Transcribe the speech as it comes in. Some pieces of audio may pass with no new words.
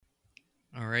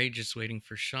All right, just waiting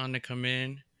for Sean to come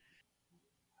in.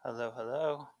 Hello,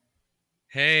 hello.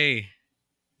 Hey.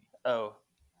 Oh,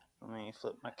 let me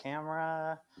flip my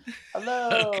camera. Okay.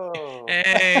 Hello.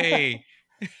 Hey.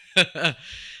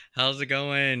 How's it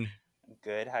going?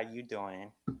 Good. How you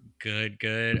doing? Good,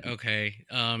 good. Okay.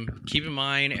 Keep in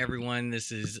mind, everyone,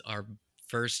 this is our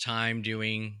first time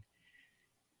doing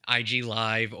IG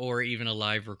live or even a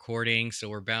live recording, so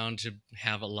we're bound to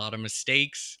have a lot of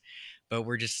mistakes, but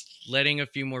we're just letting a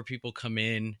few more people come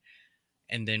in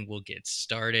and then we'll get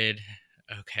started.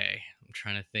 Okay. I'm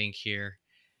trying to think here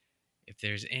if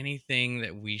there's anything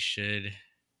that we should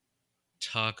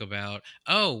talk about.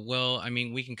 Oh, well, I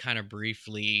mean, we can kind of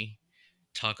briefly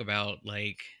talk about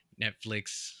like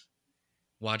Netflix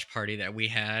watch party that we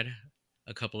had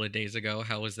a couple of days ago.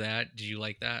 How was that? Did you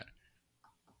like that?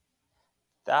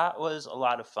 That was a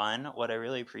lot of fun. What I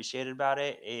really appreciated about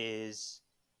it is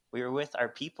we were with our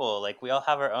people. Like, we all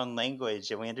have our own language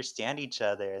and we understand each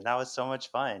other. And that was so much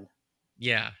fun.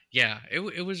 Yeah, yeah.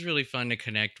 It was really fun to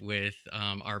connect with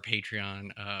our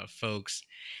Patreon folks.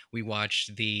 We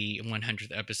watched the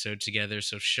 100th episode together.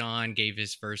 So Sean gave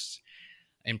his first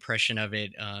impression of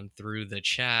it through the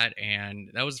chat, and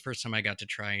that was the first time I got to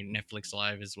try Netflix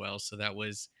Live as well. So that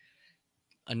was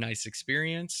a nice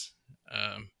experience.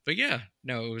 But yeah,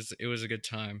 no, it was a good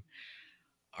time.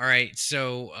 All right,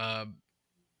 so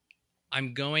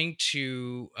I'm going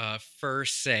to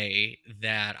first say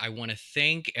that I want to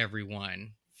thank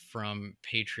everyone from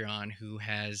Patreon who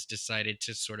has decided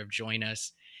to sort of join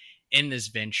us in this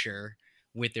venture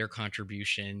with their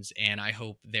contributions, and I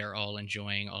hope they're all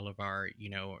enjoying all of our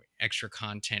extra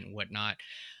content and whatnot.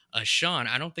 Sean,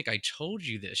 I don't think I told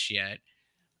you this yet.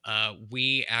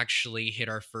 We actually hit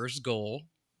our first goal.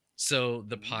 So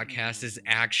the podcast is Mm.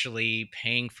 actually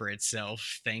paying for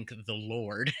itself. Thank the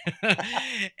Lord.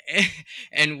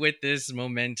 And with this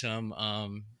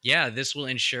momentum, yeah, this will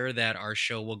ensure that our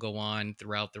show will go on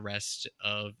throughout the rest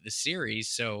of the series.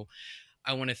 So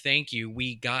I want to thank you.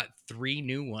 We got 3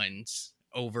 new ones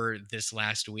over this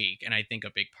last week. And I think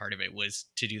a big part of it was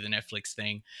to do the Netflix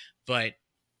thing. But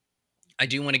I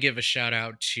do want to give a shout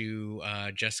out to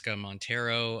Jessica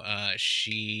Montero.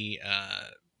 She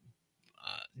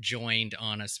joined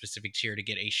on a specific tier to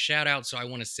get a shout out. So I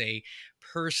want to say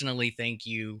personally thank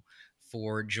you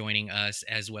for joining us,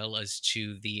 as well as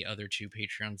to the other 2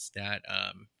 Patreons that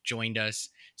joined us.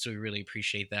 So we really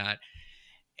appreciate that.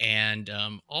 And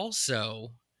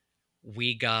also,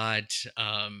 we got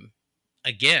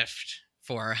a gift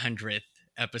for our 100th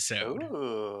episode.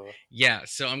 Ooh. Yeah,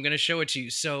 so I'm going to show it to you.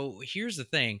 So here's the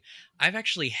thing. I've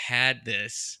actually had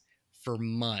this for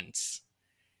months,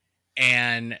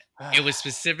 and it was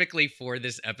specifically for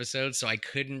this episode, so I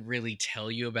couldn't really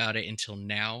tell you about it until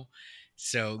now.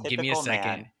 So give me a Typical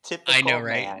second. man. I know, Typical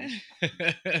right?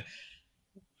 man.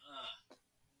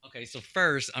 Okay, so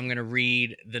first I'm going to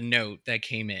read the note that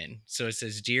came in. So it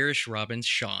says, "Dearest Robin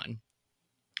Sean,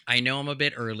 I know I'm a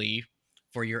bit early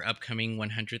for your upcoming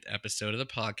 100th episode of the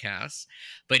podcast,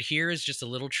 but here is just a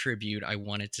little tribute I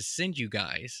wanted to send you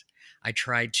guys. I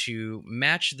tried to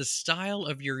match the style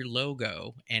of your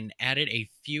logo and added a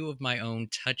few of my own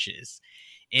touches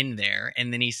in there."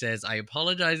 And then he says, "I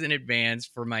apologize in advance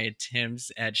for my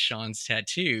attempts at Sean's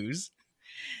tattoos."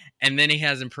 And then he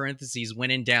has in parentheses,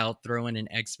 "When in doubt, throw in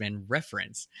an X-Men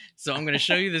reference." So I'm going to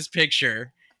show you this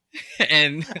picture.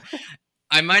 And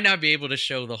I might not be able to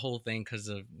show the whole thing because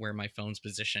of where my phone's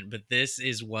positioned, but this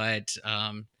is what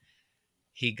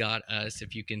he got us.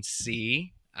 If you can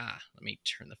see, let me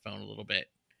turn the phone a little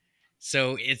bit.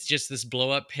 So it's just this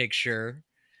blow up picture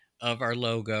of our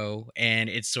logo, and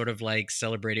it's sort of like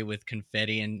celebrated with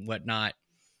confetti and whatnot.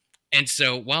 And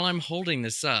so while I'm holding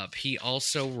this up, he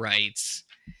also writes,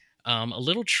 a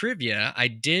little trivia. I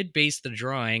did base the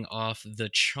drawing off the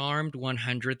Charmed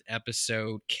 100th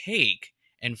episode cake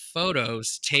and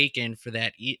photos taken for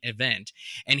that event.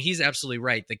 And he's absolutely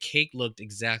right. The cake looked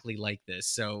exactly like this.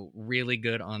 So, really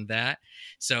good on that.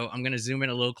 So, I'm going to zoom in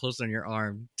a little closer on your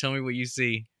arm. Tell me what you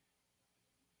see.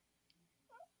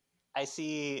 I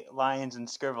see lines and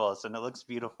scribbles and it looks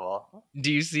beautiful.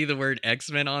 Do you see the word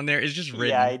X-Men on there? It's just Yeah,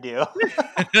 written. I do.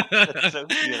 That's so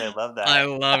cute. I love I that.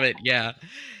 love it. Yeah.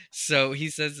 So he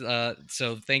says,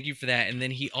 so thank you for that. And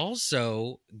then he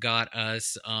also got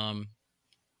us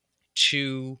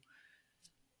 2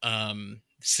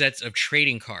 sets of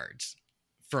trading cards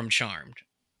from Charmed.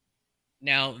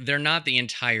 Now, they're not the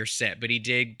entire set, but he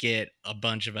did get a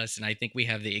bunch of us, and I think we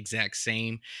have the exact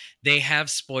same. They have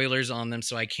spoilers on them,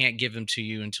 so I can't give them to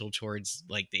you until towards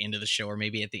like the end of the show, or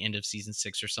maybe at the end of season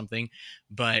 6 or something.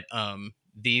 But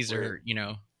these We're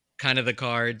are, kind of the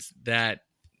cards that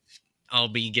I'll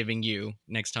be giving you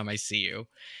next time I see you.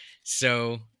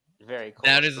 So Very cool.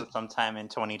 that is So sometime in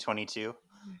 2022.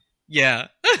 yeah.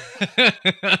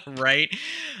 Right.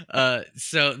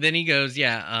 So then he goes,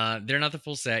 yeah, they're not the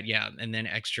full set, yeah, and then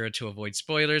extra to avoid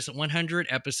spoilers. 100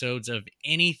 episodes of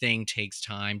anything takes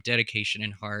time, dedication,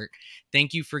 and heart.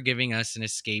 Thank you for giving us an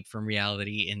escape from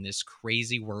reality in this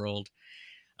crazy world.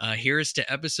 Here is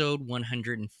to episode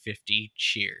 150.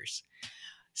 Cheers.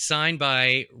 Signed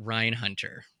by Ryan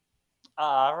Hunter.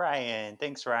 Ryan.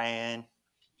 Thanks, Ryan.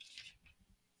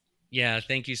 Yeah,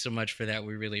 thank you so much for that.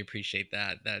 We really appreciate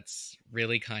that. That's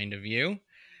really kind of you.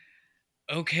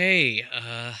 Okay,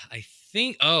 I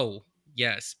think. Oh,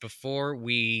 yes. Before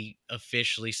we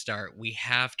officially start, we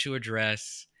have to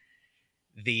address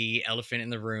the elephant in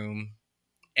the room.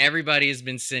 Everybody has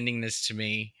been sending this to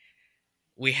me.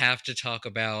 We have to talk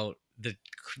about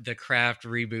the Craft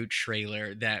reboot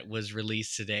trailer that was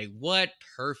released today. What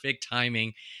perfect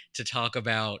timing to talk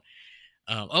about.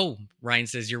 Oh, Ryan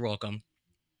says you're welcome.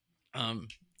 Um,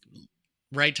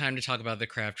 right time to talk about the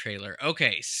Craft trailer.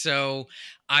 Okay, so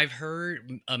I've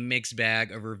heard a mixed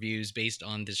bag of reviews based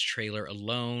on this trailer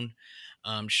alone.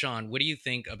 Sean, what do you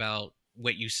think about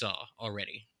what you saw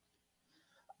already?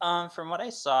 From what I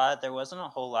saw, there wasn't a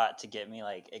whole lot to get me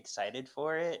like excited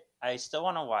for it. I still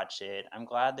want to watch it. I'm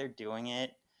glad they're doing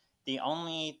it. The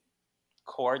only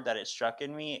chord that it struck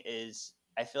in me is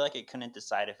I feel like it couldn't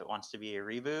decide if it wants to be a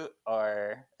reboot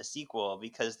or a sequel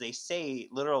because they say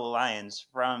literal lines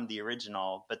from the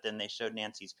original, but then they showed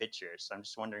Nancy's picture. So I'm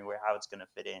just wondering how it's going to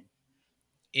fit in.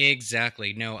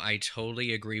 Exactly. No, I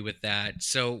totally agree with that.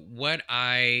 So, what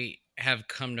I have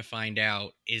come to find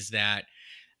out is that,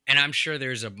 and I'm sure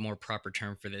there's a more proper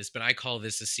term for this, but I call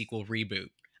this a sequel reboot.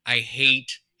 I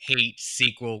hate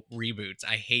sequel reboots.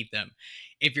 I hate them.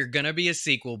 If you're going to be a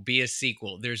sequel, be a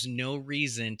sequel. There's no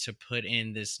reason to put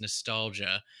in this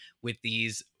nostalgia with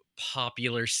these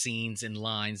popular scenes and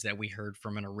lines that we heard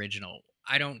from an original.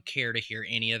 I don't care to hear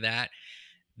any of that.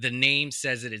 The name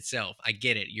says it itself. I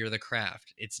get it. You're the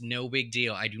Craft. It's no big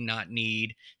deal. I do not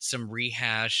need some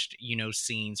rehashed,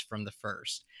 scenes from the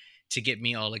first to get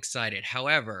me all excited.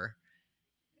 However,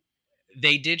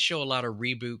 they did show a lot of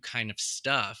reboot kind of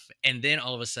stuff, and then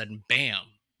all of a sudden, bam,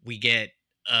 we get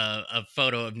a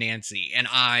photo of Nancy, and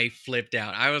I flipped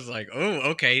out. I was like, "Oh,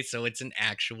 okay, so it's an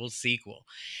actual sequel."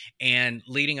 And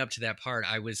leading up to that part,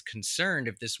 I was concerned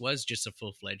if this was just a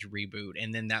full-fledged reboot,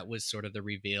 and then that was sort of the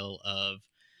reveal of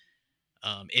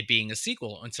it being a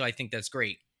sequel. And so I think that's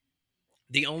great.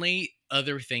 The only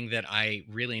other thing that I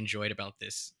really enjoyed about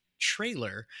this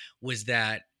trailer was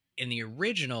that in the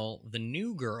original, the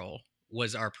new girl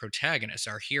was our protagonist,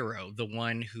 our hero, the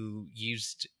one who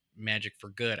used magic for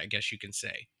good, I guess you can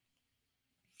say.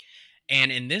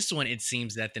 And in this one, it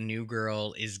seems that the new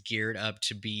girl is geared up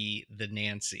to be the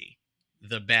Nancy,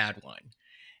 the bad one.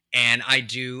 And I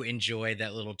do enjoy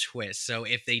that little twist. So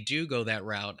if they do go that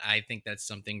route, I think that's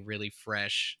something really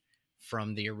fresh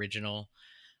from the original.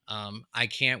 I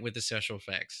can't with the special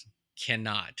effects.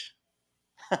 Cannot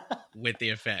with the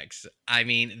effects. I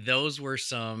mean, those were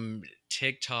some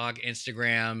TikTok,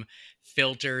 Instagram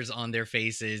filters on their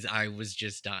faces. I was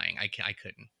just dying. I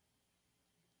couldn't.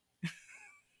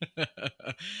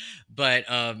 But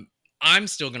I'm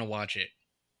still gonna watch it.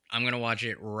 I'm gonna watch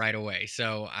it right away.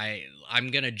 So I'm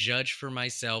gonna judge for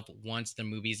myself once the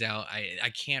movie's out.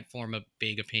 I can't form a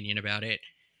big opinion about it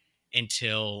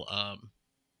until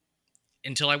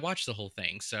until I watch the whole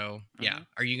thing. So yeah, Hmm.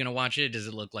 are you gonna watch it? Does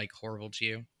it look like horrible to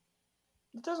you?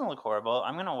 It doesn't look horrible.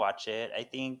 I'm going to watch it. I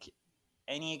think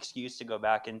any excuse to go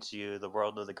back into the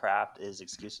world of the Craft is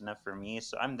excuse enough for me.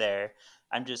 So I'm there.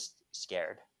 I'm just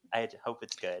scared. I hope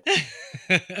it's good.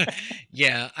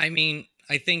 Yeah, I mean,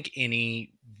 I think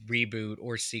any reboot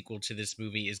or sequel to this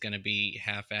movie is going to be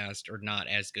half-assed or not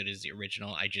as good as the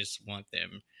original. I just want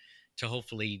them to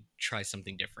hopefully try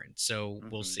something different. So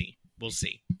we'll Hmm. see. We'll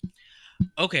see.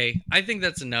 Okay, I think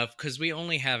that's enough because we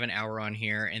only have an hour on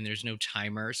here and there's no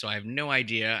timer. So I have no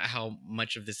idea how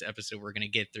much of this episode we're going to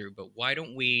get through. But why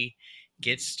don't we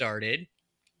get started?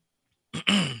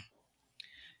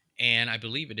 And I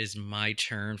believe it is my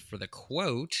turn for the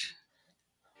quote.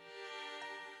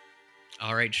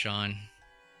 All right, Sean.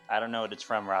 I don't know what it's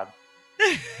from, Rob.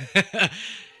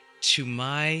 To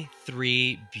my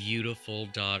three beautiful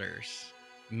daughters,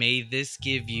 may this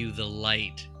give you the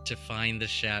light to find the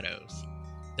shadows.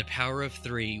 The power of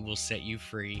three will set you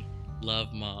free.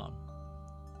 Love, Mom.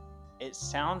 It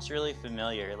sounds really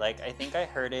familiar. Like I think I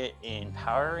heard it in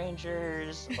Power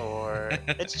Rangers or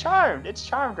it's Charmed. It's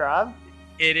Charmed, Rob.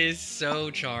 It is so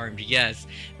charmed. Yes,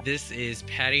 this is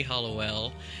Patty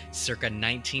Hollowell, circa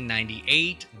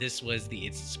 1998. This was the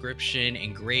inscription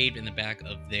engraved in the back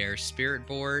of their spirit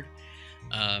board.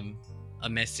 Um, a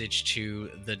message to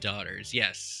the daughters.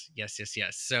 Yes, yes, yes,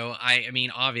 yes. So I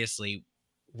mean, obviously,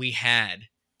 we had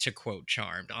to quote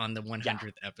Charmed on the Yeah.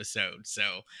 100th episode.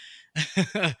 So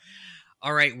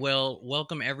all right, well,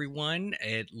 welcome everyone.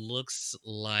 It looks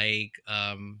like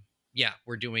yeah,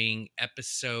 we're doing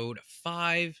episode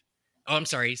 5. Oh, I'm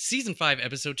sorry, season 5,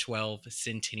 episode 12,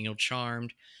 Centennial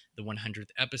Charmed, the 100th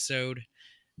episode.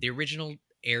 The original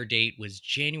air date was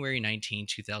January 19,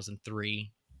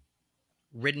 2003.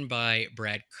 Written by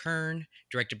Brad Kern,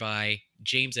 directed by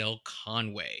James L.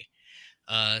 Conway.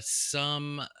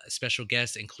 Some special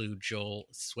guests include Joel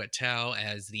Swetow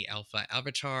as the Alpha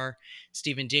Avatar,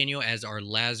 Stephen Daniel as our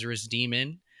Lazarus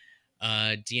Demon,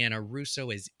 Deanna Russo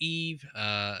as Eve,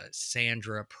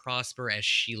 Sandra Prosper as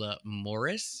Sheila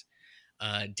Morris,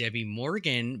 Debbie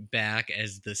Morgan back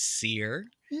as the Seer,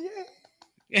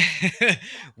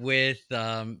 with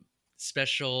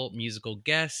special musical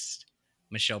guest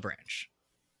Michelle Branch.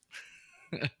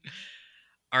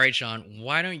 All right, Sean,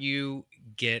 why don't you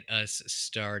get us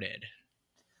started?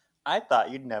 I thought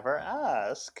you'd never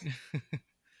ask.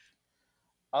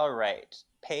 All right.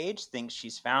 Paige thinks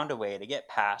she's found a way to get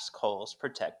past Cole's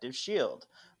protective shield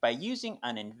by using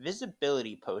an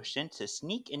invisibility potion to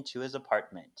sneak into his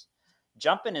apartment,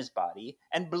 jump in his body,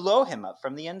 and blow him up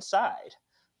from the inside.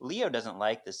 Leo doesn't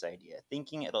like this idea,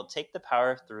 thinking it'll take the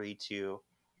power of 3 to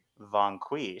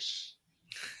vanquish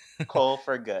Cole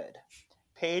for good.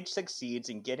 Paige succeeds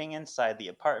in getting inside the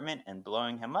apartment and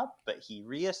blowing him up, but he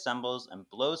reassembles and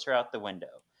blows her out the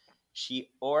window. She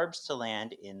orbs to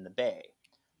land in the bay.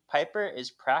 Piper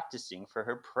is practicing for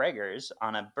her preggers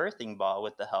on a birthing ball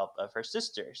with the help of her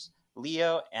sisters,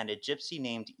 Leo and a gypsy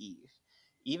named Eve.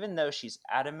 Even though she's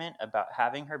adamant about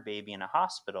having her baby in a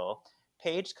hospital,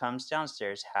 Paige comes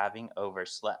downstairs having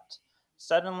overslept.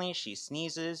 Suddenly, she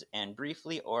sneezes and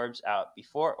briefly orbs out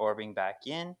before orbing back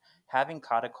in, having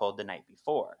caught a cold the night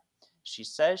before. She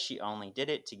says she only did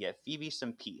it to give Phoebe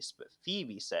some peace, but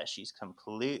Phoebe says she's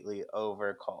completely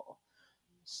over Cole.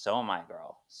 So am I,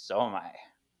 girl. So am I.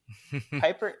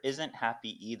 Piper isn't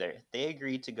happy either. They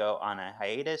agreed to go on a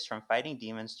hiatus from fighting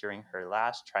demons during her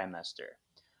last trimester.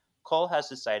 Cole has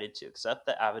decided to accept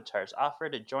the Avatar's offer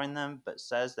to join them, but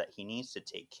says that he needs to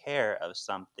take care of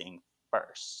something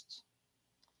first.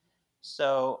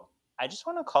 So, I just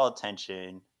want to call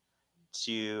attention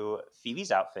to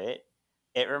Phoebe's outfit.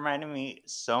 It reminded me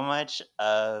so much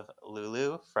of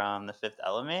Lulu from The Fifth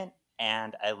Element,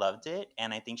 and I loved it,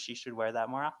 and I think she should wear that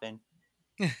more often.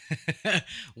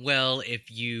 Well,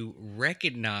 if you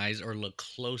recognize or look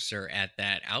closer at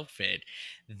that outfit,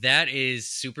 that is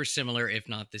super similar, if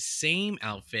not the same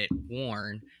outfit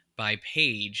worn by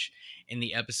Paige in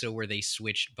the episode where they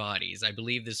switched bodies. I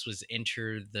believe this was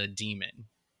Enter the Demon.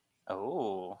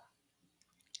 Oh.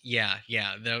 Yeah,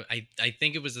 yeah. I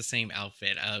think it was the same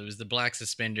outfit. It was the black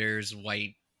suspenders,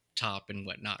 white top, and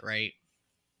whatnot, right?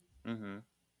 Mm-hmm.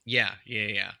 Yeah, yeah,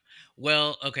 yeah.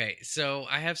 Well, okay, so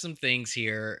I have some things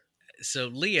here. So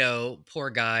Leo, poor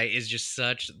guy, is just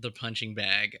such the punching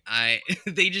bag. I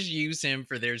They just use him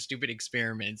for their stupid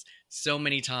experiments so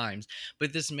many times.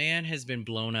 But this man has been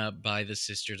blown up by the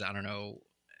sisters, I don't know,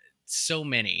 so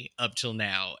many up till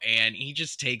now, and he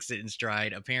just takes it in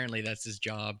stride. Apparently that's his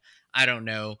job. I don't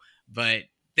know, but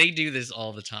they do this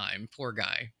all the time. Poor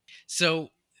guy. So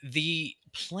the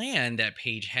plan that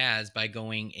Paige has by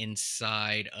going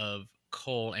inside of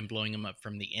Cole and blowing him up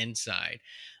from the inside.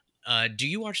 Do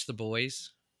you watch The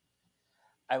Boys?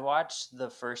 I watched the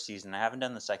first season. I haven't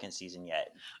done the second season yet.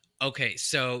 Okay,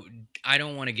 so I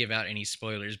don't want to give out any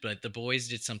spoilers, but The Boys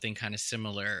did something kind of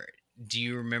similar. Do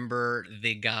you remember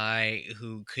the guy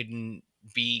who couldn't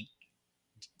be,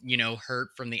 hurt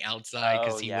from the outside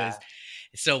because Oh, he was? yeah.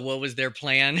 So what was their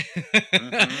plan?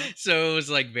 Mm-hmm. So it was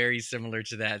like very similar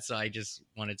to that. So I just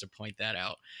wanted to point that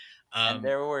out. And Um,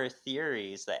 there were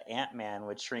theories that Ant-Man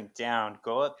would shrink down,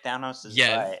 go up Thanos'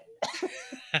 yes.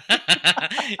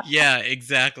 butt. Yeah,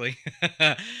 exactly.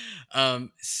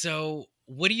 So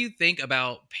what do you think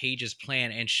about Paige's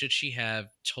plan, and should she have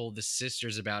told the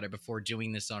sisters about it before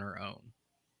doing this on her own?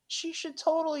 She should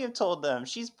totally have told them.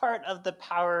 She's part of the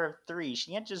power of 3.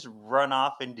 She can't just run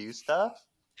off and do stuff.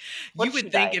 What You if she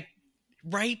would think died? if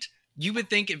Right? You would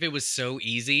think if it was so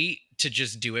easy to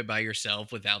just do it by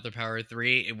yourself without the power of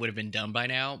 3, it would have been done by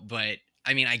now, but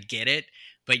I mean, I get it.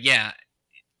 But yeah,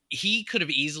 he could have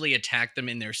easily attacked them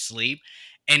in their sleep,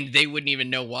 and they wouldn't even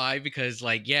know why, because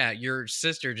like, yeah, your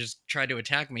sister just tried to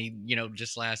attack me,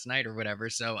 just last night or whatever.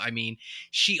 So I mean,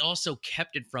 she also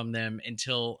kept it from them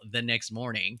until the next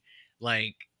morning.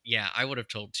 Like, yeah, I would have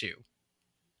told too.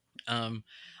 um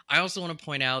I also want to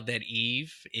point out that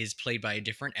Eve is played by a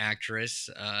different actress.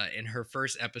 In her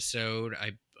first episode,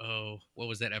 what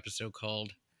was that episode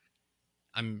called?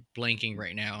 I'm blanking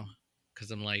right now because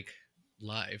I'm like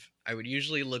live. I would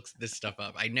usually look this stuff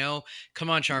up. I know. Come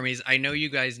on, Charmies. I know you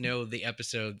guys know the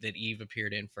episode that Eve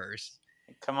appeared in first.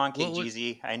 Come on, What was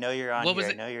KGZ. I know you're on what here. was I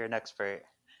it? know you're an expert.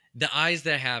 The Eyes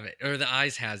That Have It, or The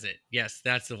Eyes Has It. Yes,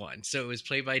 that's the one. So it was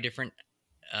played by a different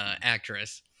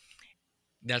actress.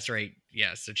 That's right.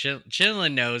 Yeah. So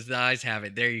Chinlin knows The Eyes Have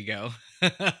It. There you go.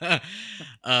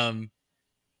 um,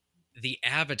 the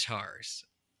avatars.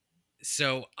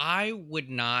 So I would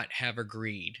not have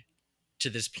agreed to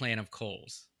this plan of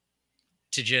Cole's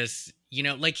to just,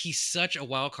 like, he's such a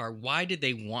wild card. Why did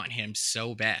they want him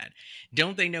so bad?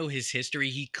 Don't they know his history?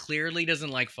 He clearly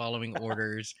doesn't like following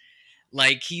orders.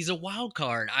 Like, he's a wild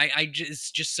card.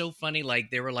 It's just so funny. Like,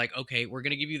 they were like, okay, we're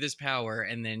gonna give you this power,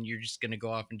 and then you're just gonna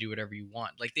go off and do whatever you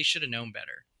want. Like, they should have known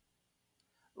better.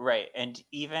 Right, and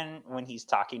even when he's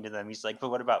talking to them, he's like, "But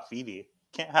what about Phoebe?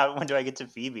 When do I get to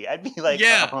Phoebe?" I'd be like,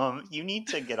 Yeah, you need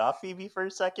to get off Phoebe for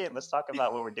a second. Let's talk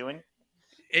about what we're doing."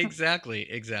 exactly.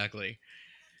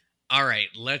 All right,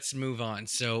 let's move on.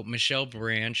 So Michelle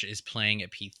Branch is playing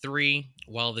at P3,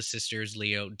 while the sisters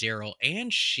Leo, Daryl,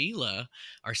 and Sheila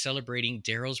are celebrating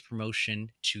Daryl's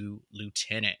promotion to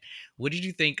lieutenant. What did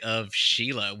you think of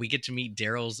Sheila? We get to meet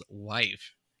Daryl's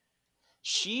wife.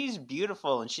 She's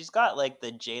beautiful, and she's got like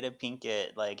the Jada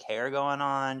Pinkett like hair going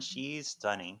on. She's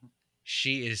stunning.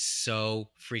 She is so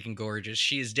freaking gorgeous.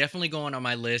 She is definitely going on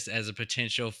my list as a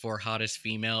potential for hottest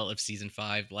female of season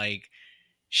 5. Like,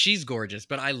 she's gorgeous,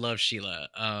 but I love Sheila.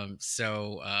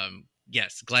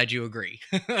 Yes, glad you agree.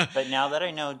 But now that I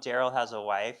know Daryl has a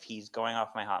wife, he's going off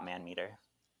my hot man meter.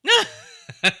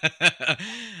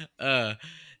 uh,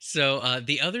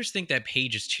 the others think that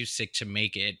Paige is too sick to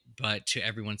make it, but to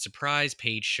everyone's surprise,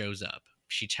 Paige shows up.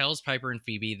 She tells Piper and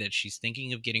Phoebe that she's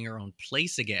thinking of getting her own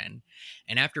place again,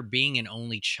 and after being an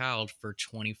only child for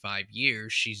 25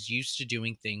 years, she's used to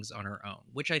doing things on her own,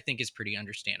 which I think is pretty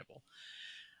understandable.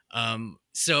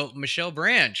 So Michelle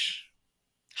Branch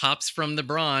hops from the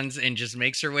bronze and just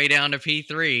makes her way down to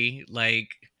P3. Like,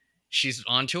 she's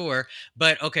on tour.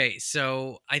 But okay,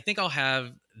 so I think I'll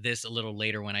have this a little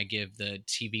later when I give the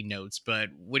TV notes. But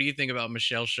what do you think about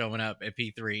Michelle showing up at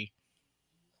P3?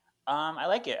 I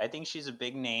like it. I think she's a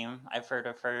big name. I've heard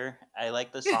of her. I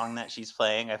like the song that she's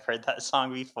playing. I've heard that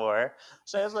song before.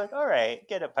 So I was like, all right,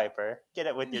 get it, Piper. Get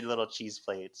it with your little cheese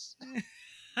plates.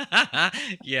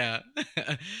 Yeah.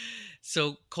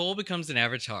 So Cole becomes an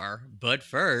avatar, but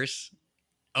first,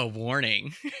 a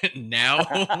warning. Now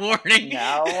a warning.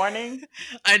 Now, warning.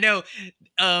 I know.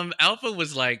 Alpha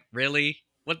was like, really?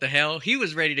 What the hell? He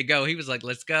was ready to go. He was like,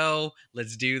 let's go.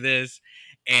 Let's do this.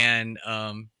 And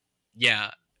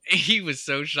yeah, he was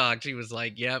so shocked. He was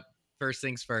like, yep, first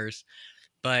things first.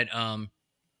 But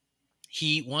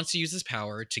he wants to use his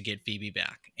power to get Phoebe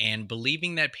back. And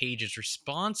believing that Paige is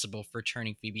responsible for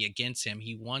turning Phoebe against him,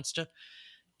 he wants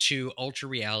to alter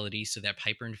reality so that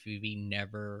Piper and Phoebe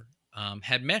never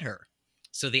had met her.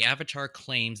 So the Avatar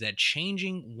claims that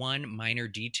changing one minor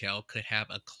detail could have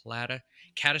a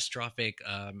catastrophic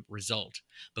result.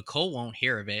 But Cole won't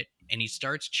hear of it, and he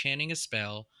starts chanting a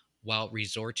spell while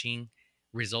resulting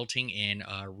in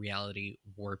reality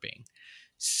warping.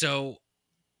 So,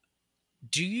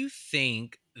 do you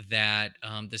think that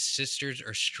the sisters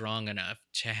are strong enough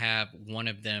to have one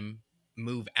of them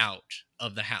move out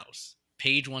of the house?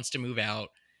 Paige wants to move out.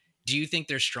 Do you think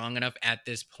they're strong enough at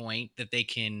this point that they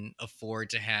can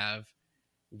afford to have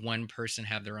one person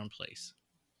have their own place?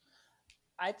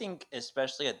 I think,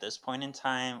 especially at this point in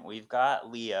time, we've got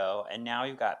Leo, and now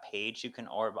we've got Paige who can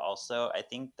orb also. I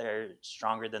think they're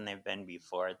stronger than they've been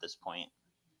before at this point.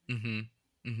 Mm-hmm.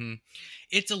 Mm-hmm.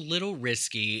 It's a little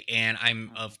risky, and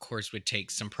I'm, of course, would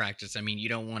take some practice. I mean, you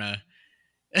don't want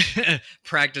to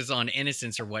practice on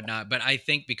innocence or whatnot, but I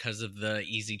think because of the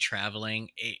easy traveling,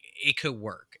 it could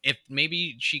work. If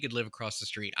maybe she could live across the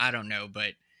street, I don't know,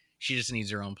 but she just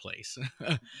needs her own place.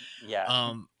 Yeah.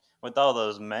 um, With all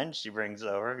those men she brings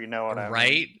over, if you know what I mean.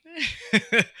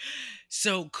 right?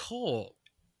 So, Cole,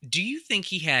 do you think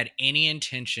he had any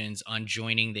intentions on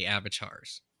joining the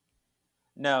Avatars?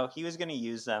 No, he was going to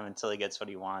use them until he gets what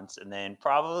he wants and then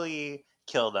probably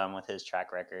kill them with his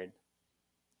track record.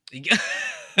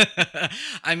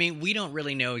 I mean, we don't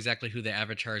really know exactly who the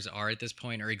avatars are at this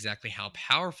point or exactly how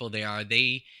powerful they are.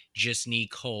 They just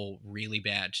need Cole really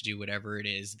bad to do whatever it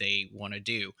is they want to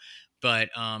do. But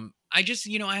I just,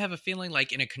 I have a feeling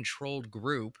like in a controlled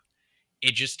group,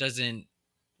 it just doesn't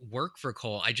work for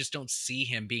Cole. I just don't see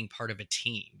him being part of a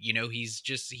team.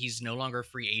 He's no longer a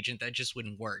free agent. That just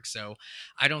wouldn't work. So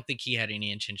I don't think he had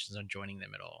any intentions on joining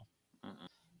them at all.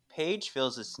 Paige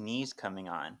feels a sneeze coming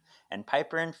on, and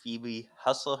Piper and Phoebe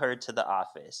hustle her to the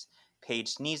office. Paige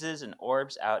sneezes and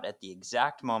orbs out at the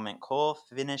exact moment Cole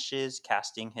finishes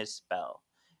casting his spell.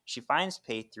 She finds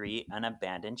P3 an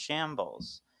abandoned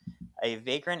shambles. A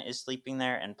vagrant is sleeping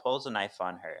there and pulls a knife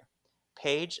on her.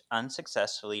 Paige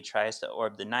unsuccessfully tries to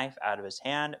orb the knife out of his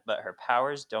hand, but her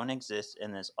powers don't exist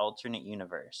in this alternate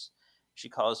universe. She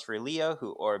calls for Leo,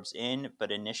 who orbs in, but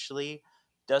initially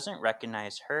doesn't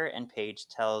recognize her, and Paige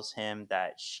tells him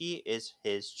that she is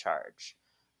his charge.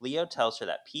 Leo tells her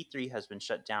that P3 has been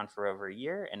shut down for over a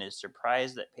year and is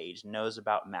surprised that Paige knows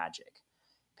about magic.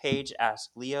 Paige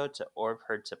asks Leo to orb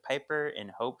her to Piper in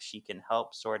hopes she can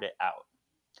help sort it out.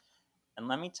 And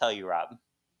let me tell you, Rob,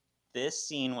 this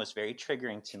scene was very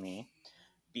triggering to me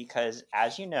because,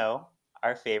 as you know,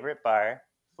 our favorite bar,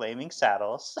 Flaming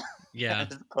Saddles, Yeah.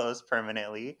 is closed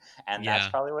permanently, and that's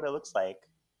Yeah. probably what it looks like.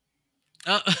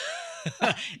 Uh,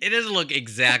 it doesn't look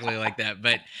exactly like that,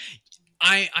 but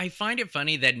I find it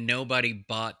funny that nobody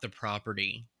bought the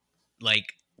property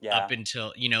like up Yeah.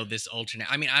 until, this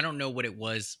alternate. I mean, I don't know what it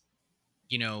was,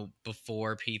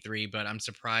 before P3, but I'm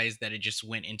surprised that it just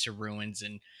went into ruins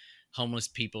and homeless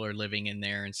people are living in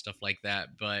there and stuff like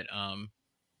that. But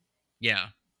yeah.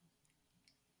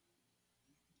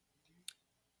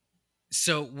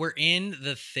 So we're in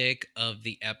the thick of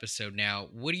the episode now.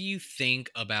 What do you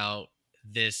think about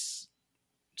this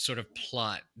sort of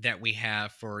plot that we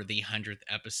have for the 100th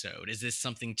episode? Is this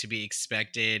something to be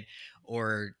expected,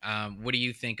 or what do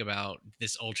you think about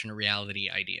this alternate reality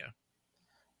idea?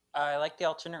 I like the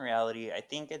alternate reality. I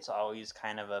think it's always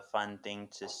kind of a fun thing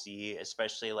to see,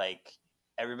 especially like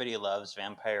everybody loves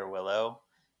Vampire Willow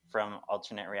from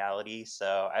alternate reality.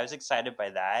 So I was excited by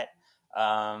that.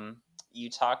 You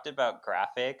talked about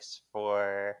graphics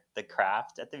for the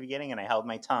craft at the beginning, and I held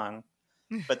my tongue.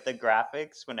 But the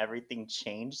graphics, when everything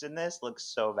changed in this, looks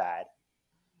so bad.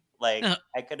 Like,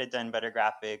 I could have done better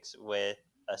graphics with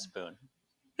a spoon.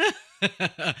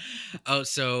 Oh,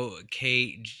 so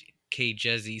K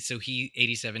Jezzy, so he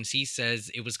 87, he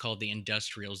says it was called the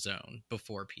industrial zone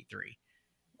before P3.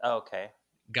 Oh, okay.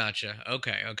 Gotcha.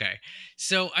 Okay, okay.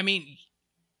 So I mean,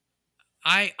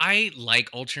 I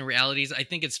like alternate realities. I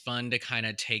think it's fun to kind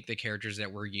of take the characters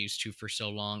that we're used to for so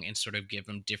long and sort of give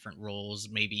them different roles,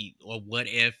 maybe a what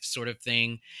if sort of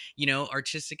thing,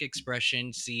 artistic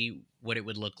expression, see what it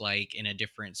would look like in a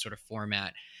different sort of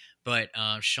format. But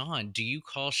Sean, do you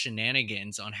call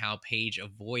shenanigans on how Paige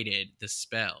avoided the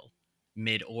spell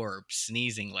mid orb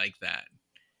sneezing like that? I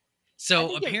So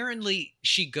think it. apparently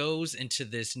she goes into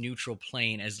this neutral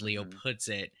plane, as Leo Mhm. puts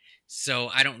it. So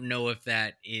I don't know if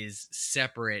that is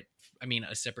separate.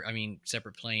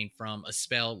 Separate plane from a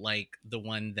spell like the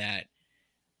one that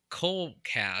Cole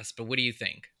cast. But what do you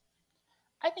think?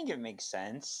 I think it makes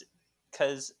sense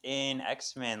because in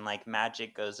X Men, like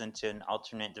magic goes into an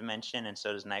alternate dimension, and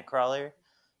so does Nightcrawler.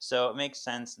 So it makes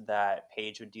sense that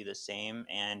Paige would do the same,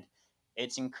 and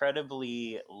it's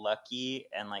incredibly lucky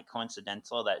and like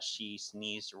coincidental that she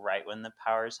sneezed right when the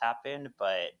powers happened.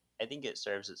 But I think it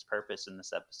serves its purpose in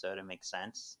this episode. It makes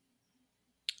sense.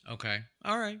 Okay.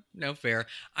 All right. No, fair.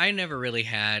 I never really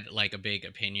had like a big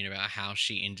opinion about how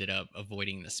she ended up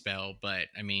avoiding the spell, but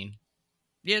I mean,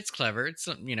 yeah, it's clever.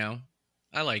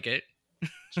 I like it. Do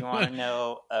you want to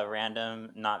know a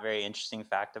random, not very interesting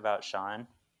fact about Sean?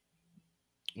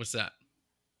 What's that?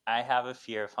 I have a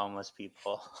fear of homeless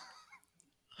people.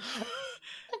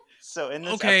 So in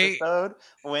this Okay. episode,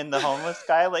 when the homeless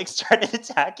guy like started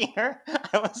attacking her,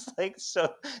 I was like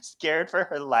so scared for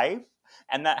her life.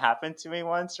 And that happened to me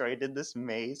once where I did this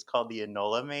maze called the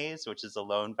Enola maze, which is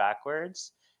alone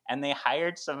backwards. And they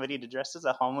hired somebody to dress as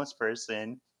a homeless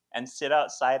person and sit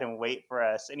outside and wait for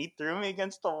us. And he threw me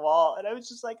against the wall. And I was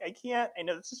just like, I can't. I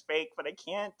know this is fake, but I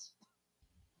can't.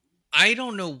 I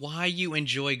don't know why you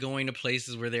enjoy going to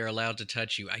places where they're allowed to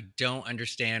touch you. I don't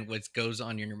understand what goes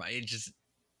on in your mind. It just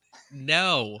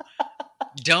no.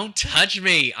 Don't touch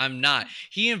me. I'm not.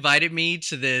 He invited me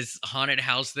to this haunted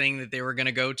house thing that they were going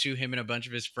to go to, him and a bunch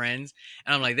of his friends.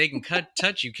 And I'm like, they can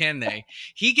touch you, can they?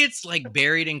 He gets like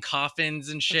buried in coffins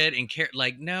and shit and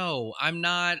like, no, I'm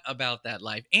not about that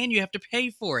life. And you have to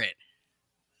pay for it.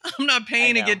 I'm not I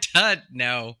paying to know. get touched.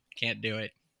 No, can't do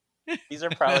it. These are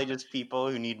probably just people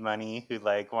who need money who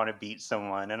like want to beat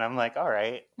someone, and I'm like, all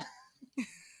right.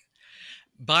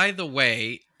 By the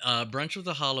way, Brunch with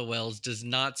the Hollowells does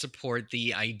not support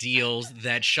the ideals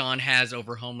that Sean has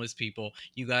over homeless people.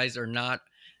 You guys are not.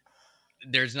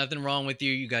 There's nothing wrong with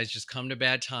you. You guys just come to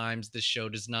bad times. This show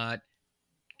does not.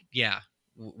 Yeah,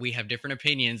 we have different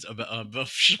opinions of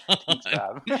Thanks, Sean.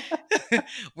 Rob.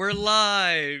 We're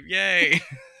live. Yay.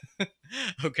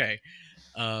 Okay.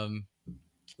 Um,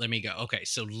 Let me go. Okay,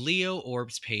 so Leo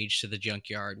orbs Paige to the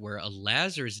junkyard where a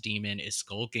Lazarus demon is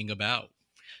skulking about.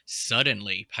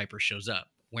 Suddenly, Piper shows up,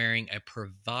 wearing a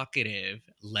provocative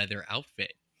leather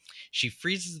outfit. She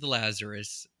freezes the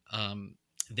Lazarus,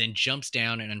 then jumps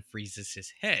down and unfreezes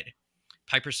his head.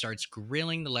 Piper starts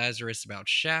grilling the Lazarus about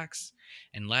Shax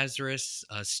and Lazarus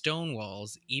stone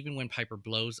walls, even when Piper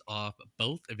blows off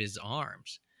both of his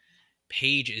arms.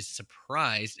 Paige is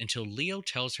surprised until Leo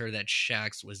tells her that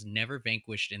Shax was never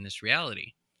vanquished in this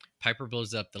reality. Piper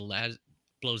blows up the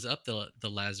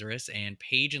Lazarus, and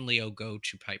Paige and Leo go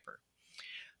to Piper,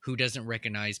 who doesn't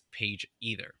recognize Paige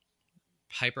either.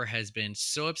 Piper has been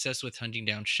so obsessed with hunting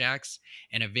down Shax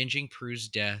and avenging Prue's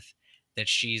death that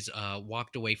she's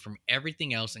walked away from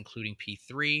everything else, including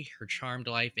P3, her charmed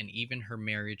life, and even her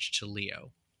marriage to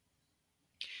Leo.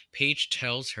 Paige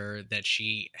tells her that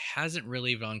she hasn't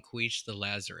really vanquished the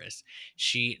Lazarus.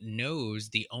 She knows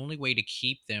the only way to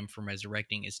keep them from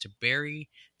resurrecting is to bury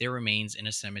their remains in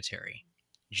a cemetery.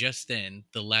 Just then,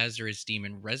 the Lazarus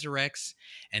demon resurrects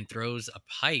and throws a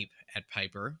pipe at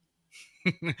Piper.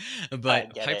 I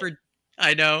But get it. Piper,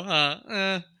 I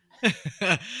know,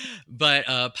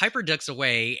 but Piper ducks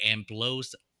away and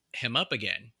blows him up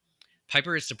again.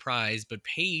 Piper is surprised, but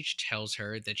Paige tells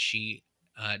her that she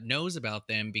knows about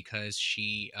them because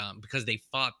they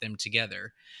fought them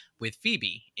together with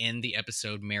Phoebe in the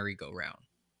episode Merry Go Round.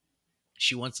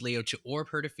 She wants Leo to orb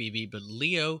her to Phoebe, but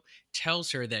Leo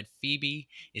tells her that Phoebe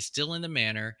is still in the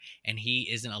manor and he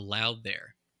isn't allowed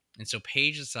there. And so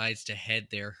Paige decides to head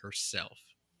there herself.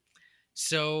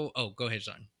 So, go ahead,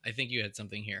 John. I think you had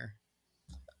something here.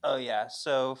 Oh yeah.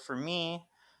 So for me,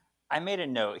 I made a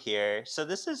note here. So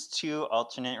this is two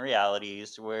alternate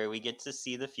realities where we get to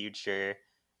see the future,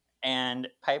 and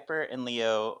Piper and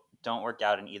Leo don't work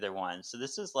out in either one. So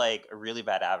this is like a really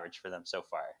bad average for them so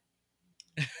far.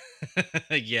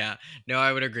 Yeah, no,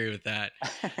 I would agree with that.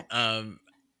 Um,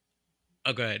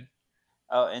 go ahead.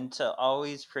 Oh, and to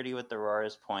always pretty with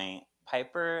Aurora's point,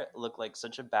 Piper looked like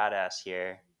such a badass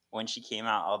here when she came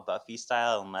out all Buffy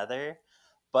style and leather.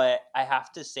 But I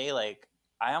have to say, like,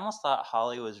 I almost thought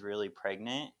Holly was really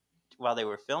pregnant while they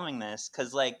were filming this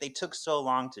because, like, they took so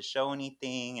long to show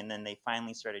anything, and then they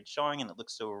finally started showing, and it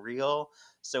looked so real.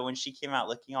 So when she came out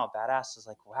looking all badass, I was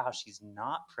like, wow, she's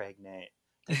not pregnant.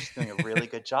 They're just doing a really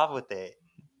good job with it.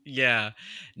 Yeah,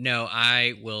 no,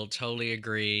 I will totally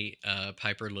agree.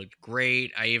 Piper looked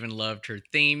great. I even loved her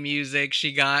theme music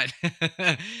she got.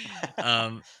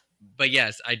 um, but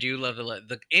yes, I do love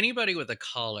the anybody with a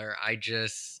collar. I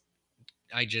just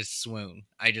swoon.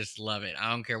 I just love it.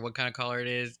 I don't care what kind of collar it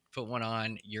is. Put one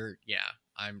on. Yeah.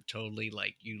 I'm totally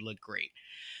like you look great.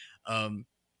 Um,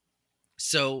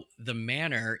 so the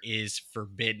manor is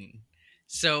forbidden.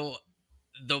 So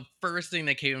the first thing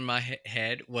that came in my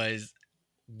head was,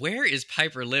 where is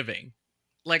Piper living?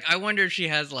 Like, I wonder if she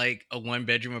has like a one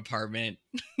bedroom apartment,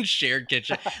 shared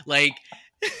kitchen. Like,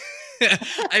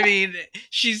 I mean,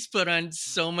 she's put on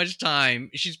so much time.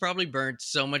 She's probably burnt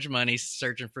so much money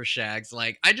searching for shags.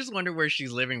 Like, I just wonder where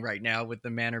she's living right now with the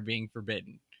manor being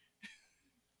forbidden.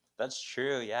 That's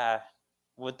true, yeah.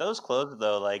 With those clothes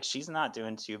though, like she's not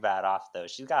doing too bad off though.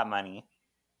 She's got money.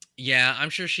 Yeah, I'm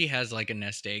sure she has like a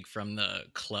nest egg from the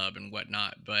club and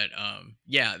whatnot. But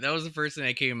yeah, that was the first thing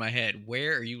that came in my head.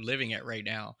 Where are you living at right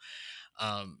now?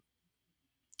 Um,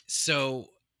 so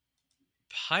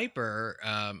Piper,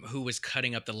 who was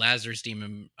cutting up the Lazarus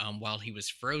demon while he was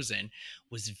frozen,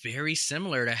 was very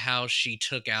similar to how she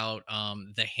took out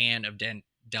the hand of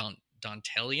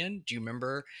Dantelian. Do you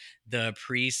remember the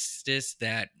priestess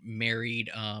that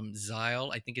married Zyle,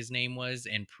 I think his name was,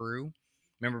 and Prue?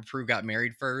 Remember Prue got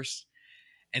married first?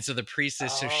 And so the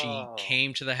priestess, so she Oh.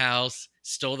 came to the house,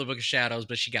 stole the Book of Shadows,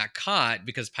 but she got caught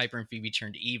because Piper and Phoebe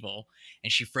turned evil,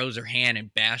 and she froze her hand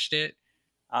and bashed it.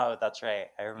 Oh, that's right.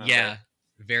 I remember. Yeah,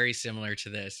 very similar to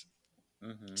this.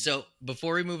 Mm-hmm. So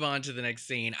before we move on to the next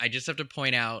scene, I just have to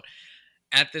point out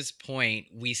at this point,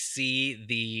 we see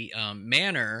the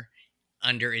manor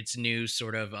under its new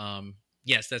sort of,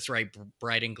 yes, that's right,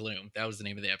 Bright and Gloom. That was the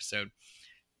name of the episode.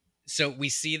 So we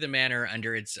see the manor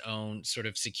under its own sort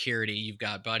of security. You've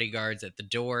got bodyguards at the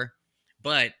door,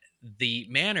 but the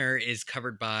manor is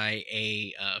covered by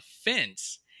a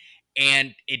fence.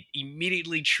 and it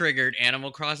immediately triggered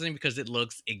Animal Crossing because it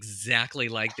looks exactly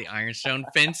like the Ironstone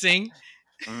fencing.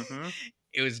 Mm-hmm.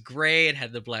 It was gray. It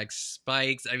had the black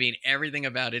spikes. I mean, everything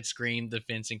about it screamed the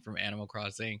fencing from Animal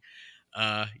Crossing.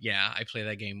 Yeah, I play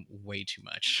that game way too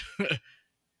much.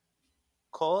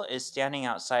 Cole is standing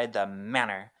outside the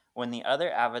manor when the other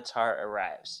avatar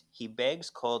arrives. He begs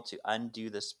Cole to undo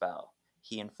the spell.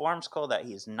 He informs Cole that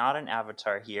he is not an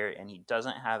avatar here and he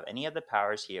doesn't have any of the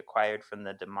powers he acquired from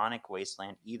the demonic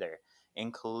wasteland either,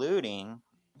 including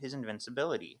his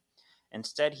invincibility.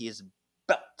 Instead, he is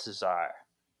Balthazar.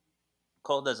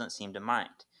 Cole doesn't seem to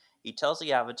mind. He tells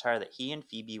the avatar that he and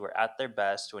Phoebe were at their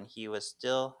best when he was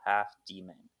still half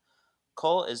demon.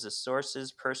 Cole is the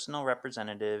Source's personal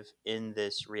representative in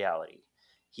this reality.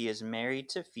 He is married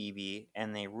to Phoebe,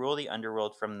 and they rule the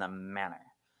underworld from the manor.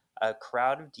 A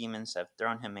crowd of demons have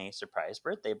thrown him a surprise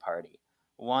birthday party.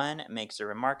 One makes a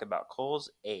remark about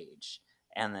Cole's age,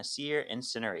 and the seer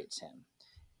incinerates him,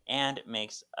 and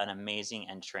makes an amazing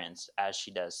entrance as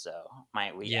she does so,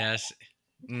 might we add. Yes.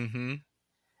 Mm-hmm.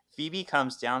 Phoebe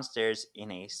comes downstairs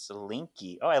in a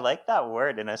slinky. Oh, I like that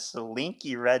word, in a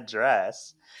slinky red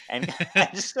dress. And I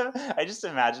just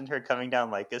imagined her coming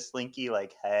down like a slinky,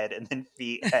 like head and then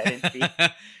feet, head and feet.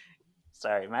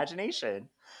 Sorry, imagination.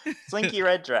 Slinky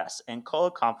red dress, and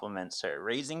Cole compliments her,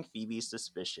 raising Phoebe's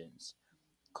suspicions.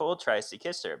 Cole tries to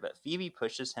kiss her, but Phoebe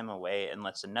pushes him away and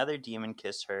lets another demon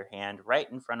kiss her hand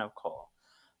right in front of Cole.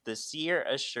 The seer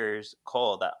assures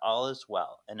Cole that all is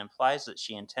well and implies that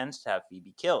she intends to have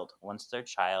Phoebe killed once their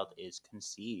child is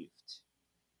conceived.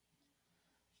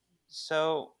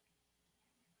 So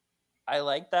I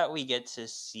like that we get to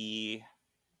see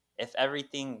if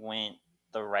everything went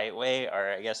the right way,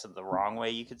 or I guess the wrong way,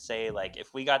 you could say. Like,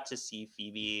 if we got to see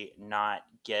Phoebe not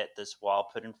get this wall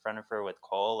put in front of her with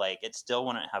Cole, like, it still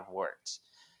wouldn't have worked.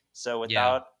 So,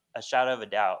 Yeah. without a shadow of a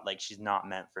doubt, like, she's not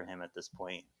meant for him at this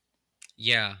point.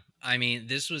 Yeah. I mean,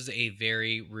 this was a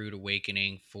very rude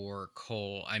awakening for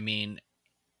Cole. I mean,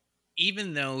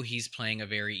 even though he's playing a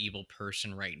very evil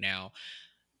person right now,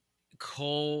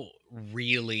 Cole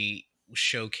really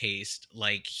showcased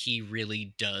like he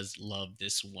really does love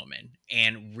this woman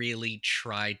and really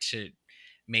tried to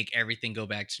make everything go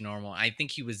back to normal. I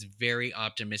think he was very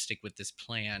optimistic with this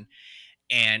plan,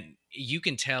 and you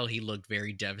can tell he looked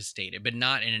very devastated, but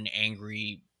not in an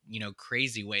angry,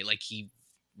 crazy way. Like he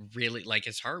really, like,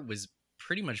 his heart was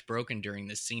pretty much broken during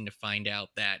this scene to find out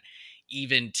that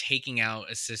even taking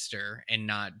out a sister and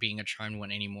not being a charmed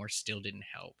one anymore still didn't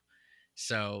help.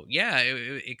 So yeah,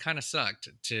 it kind of sucked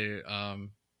to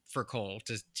for Cole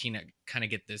to kind of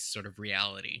get this sort of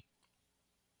reality.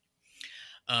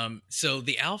 So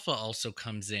the alpha also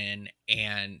comes in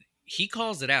and he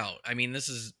calls it out. I mean,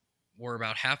 we're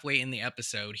about halfway in the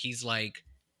episode. He's like,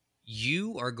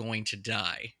 "You are going to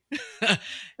die.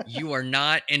 You are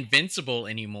not invincible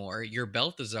anymore. You're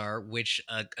Balthazar, which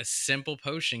a simple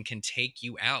potion can take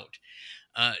you out."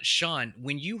 Sean,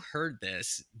 when you heard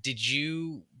this, did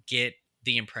you get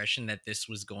the impression that this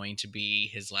was going to be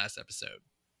his last episode?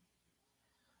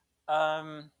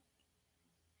 Um,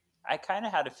 I kind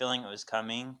of had a feeling it was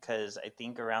coming because I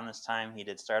think around this time he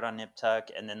did start on Nip Tuck,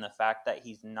 and then the fact that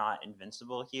he's not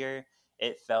invincible here,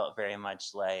 it felt very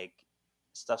much like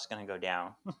stuff's gonna go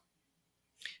down.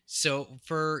 So,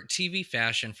 for TV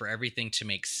fashion, for everything to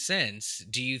make sense,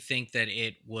 do you think that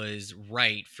it was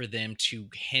right for them to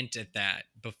hint at that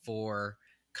before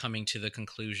coming to the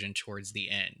conclusion towards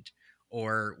the end?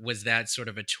 Or was that sort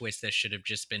of a twist that should have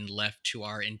just been left to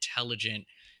our intelligent,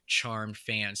 charmed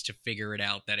fans to figure it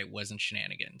out that it wasn't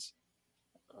shenanigans?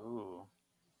 Ooh.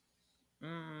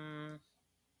 Mm,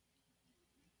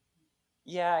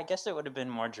 yeah, I guess it would have been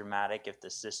more dramatic if the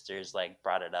sisters like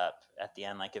brought it up at the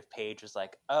end. Like if Paige was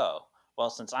like, "Oh, well,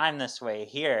 since I'm this way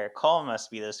here, Cole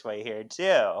must be this way here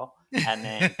too," and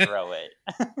then throw it.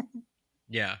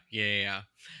 Yeah, yeah,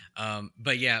 yeah.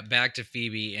 But yeah, back to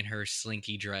Phoebe in her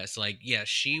slinky dress. Like, yeah,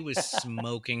 she was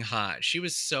smoking hot. She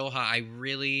was so hot. I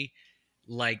really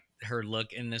liked her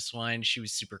look in this one. She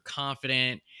was super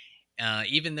confident.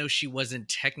 Even though she wasn't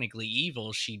technically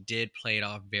evil, she did play it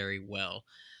off very well.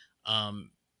 Um,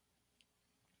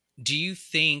 do you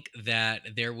think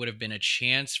that there would have been a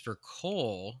chance for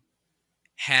Cole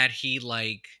had he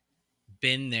like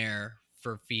been there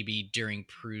for Phoebe during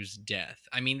Prue's death?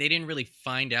 I mean, they didn't really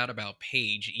find out about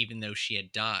Paige, even though she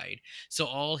had died. So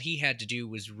all he had to do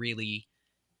was really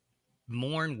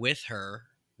mourn with her.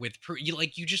 With Prue,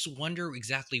 you just wonder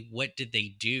exactly what did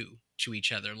they do to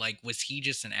each other. Like, was he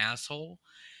just an asshole?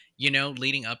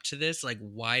 Leading up to this, like,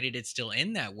 why did it still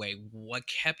end that way? What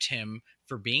kept him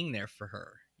for being there for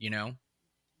her? Yeah,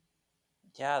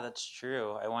 that's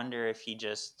true. I wonder if he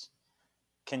just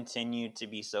continued to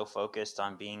be so focused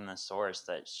on being the source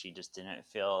that she just didn't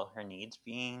feel her needs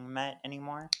being met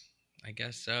anymore. I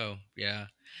guess so. Yeah.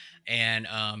 And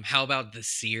how about the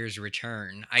Seer's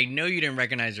return? I know you didn't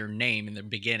recognize her name in the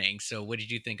beginning, so what did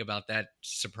you think about that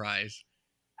surprise?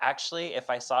 Actually,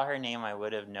 if I saw her name, I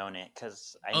would have known it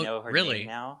because I Oh, know her name really?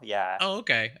 now. Yeah. Oh,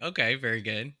 okay. Okay, very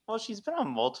good. Well, she's been on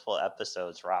multiple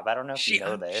episodes, Rob. I don't know if you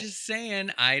know I'm this. just saying,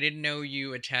 I didn't know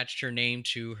you attached her name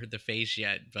to the face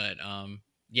yet, but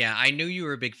yeah, I knew you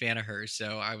were a big fan of hers,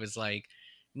 so I was like,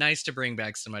 nice to bring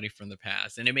back somebody from the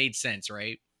past, and it made sense,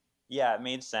 right? Yeah, it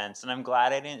made sense, and I'm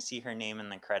glad I didn't see her name in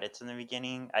the credits in the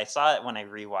beginning. I saw it when I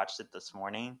rewatched it this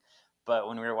morning, but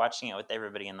when we were watching it with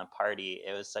everybody in the party,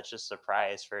 it was such a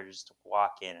surprise for her just to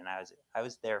walk in, and I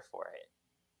was there for it.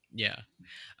 Yeah.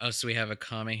 Oh, so we have a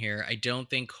comment here. I don't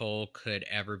think Cole could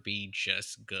ever be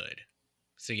just good.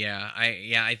 So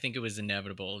I think it was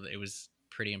inevitable. It was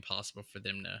pretty impossible for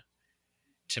them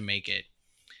to make it.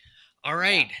 All Yeah.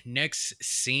 right, next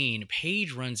scene.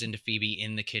 Paige runs into Phoebe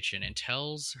in the kitchen and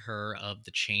tells her of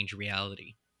the change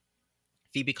reality.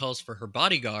 Phoebe calls for her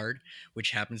bodyguard,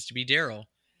 which happens to be Daryl.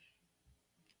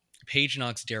 Paige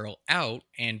knocks Daryl out,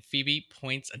 and Phoebe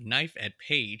points a knife at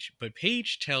Paige, but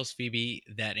Paige tells Phoebe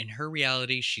that in her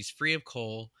reality, she's free of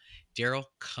Cole. Daryl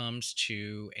comes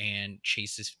to and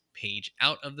chases Paige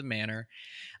out of the manor.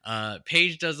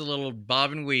 Paige does a little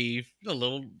bob and weave, a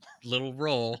little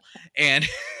roll, and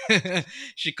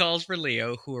she calls for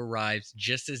Leo, who arrives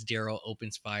just as Daryl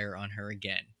opens fire on her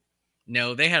again.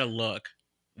 No, they had a look.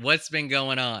 What's been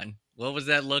going on? What was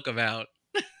that look about?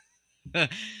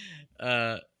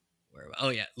 uh, oh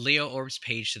yeah, Leo orbs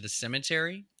Paige to the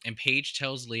cemetery, and Paige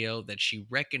tells Leo that she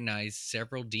recognized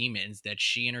several demons that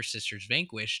she and her sisters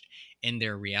vanquished in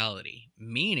their reality,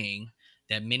 meaning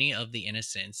that many of the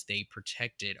innocents they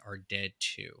protected are dead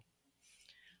too.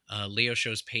 Leo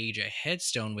shows Paige a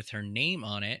headstone with her name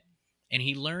on it, and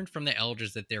he learned from the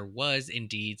elders that there was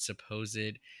indeed supposed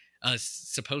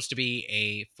to be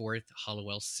a fourth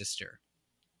Hollowell sister,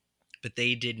 but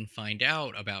they didn't find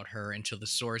out about her until the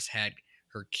source had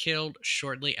her killed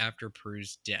shortly after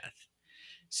Prue's death.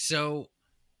 So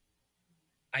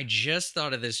I just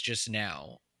thought of this just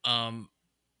now.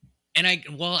 And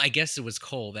I guess it was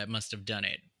Cole that must have done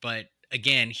it. But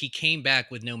again, he came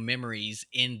back with no memories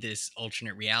in this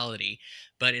alternate reality.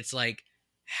 But it's like,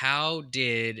 how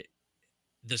did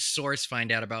the source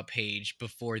find out about Paige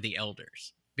before the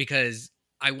elders? Because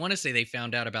I want to say they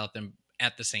found out about them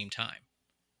at the same time.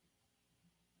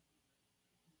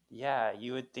 Yeah,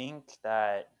 you would think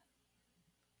that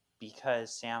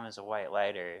because Sam is a white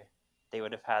lighter, they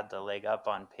would have had the leg up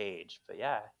on Paige. But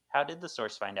yeah, how did the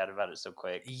source find out about it so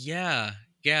quick? Yeah,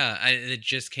 it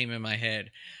just came in my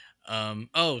head.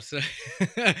 So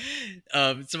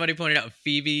somebody pointed out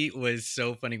Phoebe was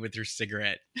so funny with her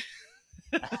cigarette.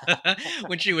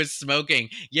 When she was smoking.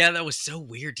 Yeah, that was so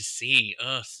weird to see.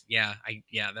 Ugh. Yeah,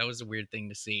 that was a weird thing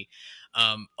to see.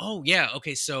 Oh yeah,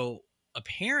 okay, so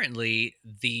apparently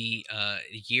the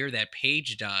year that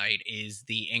Paige died is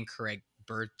the incorrect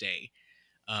birthday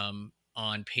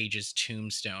on Paige's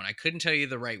tombstone. I couldn't tell you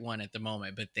the right one at the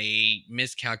moment, but they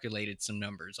miscalculated some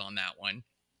numbers on that one.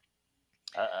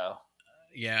 Uh-oh.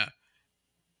 Yeah.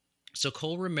 So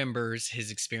Cole remembers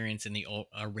his experience in the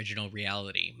original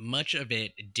reality, much of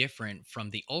it different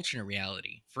from the alternate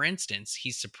reality. For instance,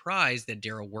 he's surprised that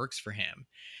Daryl works for him,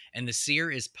 and the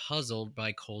seer is puzzled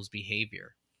by Cole's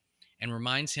behavior and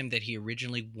reminds him that he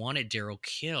originally wanted Daryl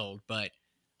killed, but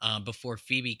before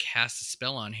Phoebe cast a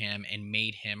spell on him and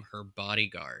made him her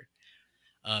bodyguard.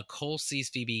 Cole sees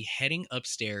Phoebe heading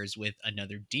upstairs with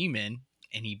another demon,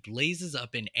 and he blazes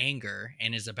up in anger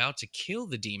and is about to kill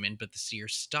the demon, but the seer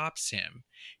stops him,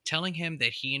 telling him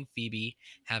that he and Phoebe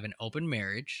have an open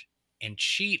marriage and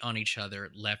cheat on each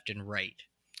other left and right.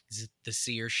 The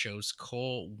seer shows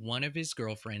Cole one of his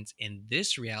girlfriends in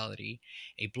this reality,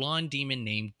 a blonde demon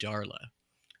named Darla.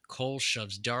 Cole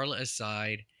shoves Darla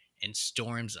aside and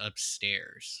storms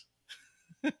upstairs.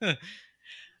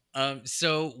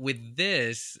 So with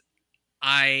this,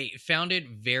 I found it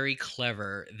very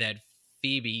clever that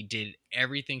Phoebe did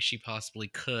everything she possibly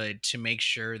could to make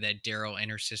sure that Daryl and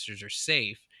her sisters are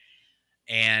safe,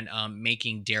 and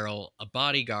making Daryl a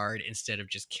bodyguard instead of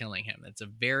just killing him. That's a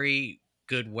very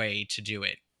good way to do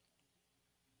it.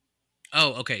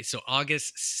 Oh, okay. So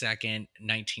August 2nd,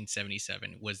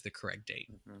 1977 was the correct date.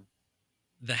 Mm-hmm.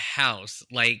 The house,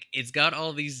 like, it's got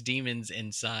all these demons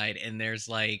inside, and there's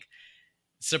like,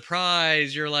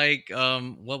 surprise, you're like,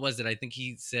 what was it? I think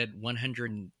he said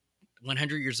 100.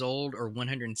 100 years old or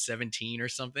 117 or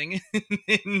something.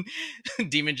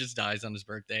 And Demon just dies on his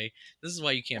birthday. This is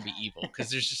why you can't be evil, because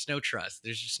there's just no trust.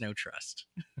 There's just no trust.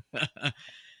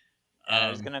 And I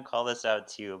was um, gonna call this out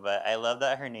too, but I love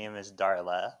that her name is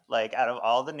Darla. Like, out of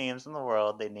all the names in the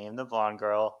world, they named the blonde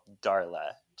girl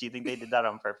Darla. Do you think they did that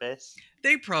on purpose?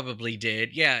 they probably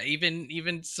did. Yeah,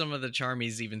 even some of the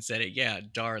Charmies even said it. Yeah,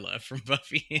 Darla from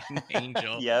Buffy and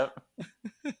Angel. Yep.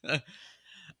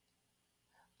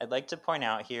 I'd like to point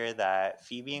out here that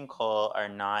Phoebe and Cole are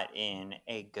not in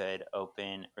a good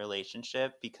open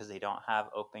relationship because they don't have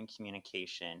open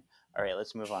communication. All right,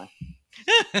 let's move on.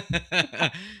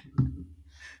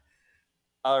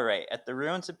 All right, at the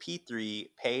ruins of P3,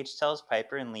 Paige tells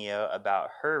Piper and Leo about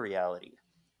her reality.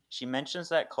 She mentions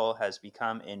that Cole has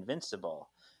become invincible.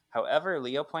 However,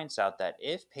 Leo points out that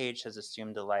if Paige has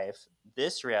assumed a life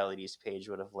this reality's Paige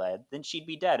would have led, then she'd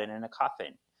be dead and in a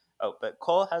coffin. Oh, but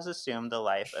Cole has assumed the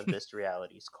life of this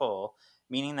reality's Cole,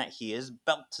 meaning that he is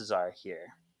Balthazar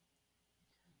here.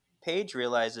 Paige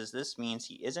realizes this means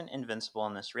he isn't invincible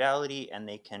in this reality and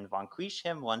they can vanquish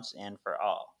him once and for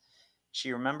all.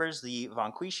 She remembers the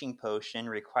vanquishing potion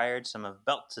required some of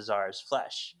Balthazar's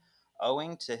flesh.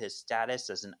 Owing to his status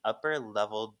as an upper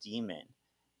level demon,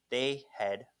 they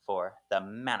head for the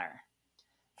manor.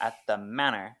 At the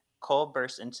manor, Cole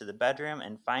bursts into the bedroom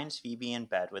and finds Phoebe in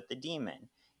bed with the demon.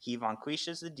 He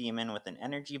vanquishes the demon with an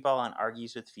energy ball and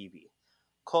argues with Phoebe.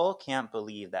 Cole can't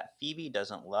believe that Phoebe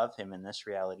doesn't love him in this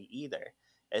reality either,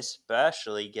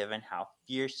 especially given how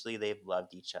fiercely they've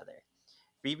loved each other.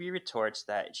 Phoebe retorts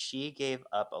that she gave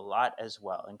up a lot as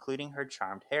well, including her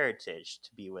charmed heritage,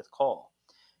 to be with Cole.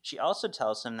 She also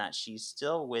tells him that she's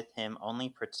still with him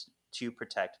only to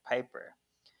protect Piper.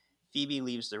 Phoebe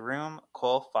leaves the room,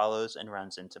 Cole follows and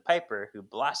runs into Piper, who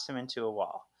blasts him into a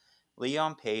wall. Leo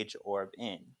and Paige orb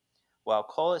in. While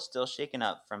Cole is still shaken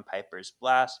up from Piper's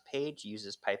blast, Paige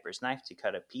uses Piper's knife to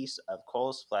cut a piece of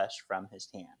Cole's flesh from his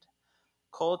hand.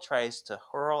 Cole tries to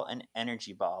hurl an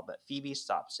energy ball, but Phoebe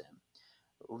stops him.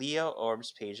 Leo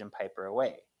orbs Paige and Piper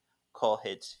away. Cole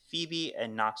hits Phoebe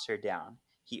and knocks her down.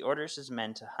 He orders his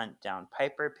men to hunt down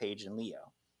Piper, Paige, and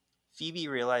Leo. Phoebe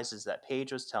realizes that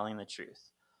Paige was telling the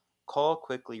truth. Cole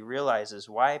quickly realizes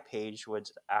why Paige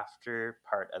was after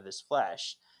part of his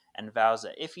flesh and vows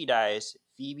that if he dies,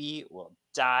 Phoebe will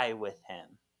die with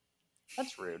him.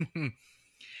 That's rude.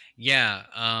 Yeah,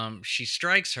 she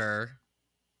strikes her.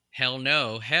 Hell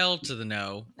no. Hell to the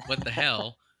no. What the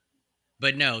hell?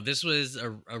 But no, this was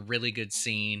a really good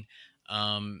scene.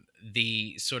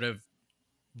 The sort of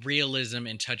realism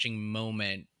and touching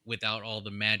moment without all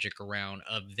the magic around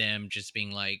of them just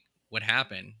being like, what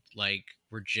happened? Like,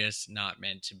 we're just not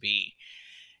meant to be.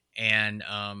 And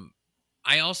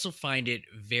I also find it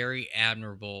very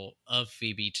admirable of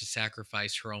Phoebe to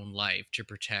sacrifice her own life to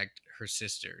protect her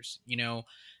sisters. You know,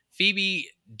 Phoebe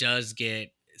does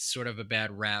get sort of a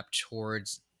bad rap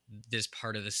towards this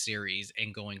part of the series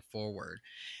and going forward.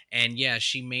 And yeah,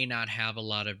 she may not have a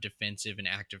lot of defensive and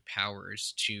active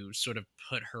powers to sort of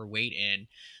put her weight in,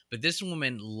 but this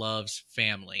woman loves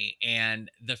family.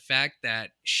 And the fact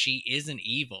that she isn't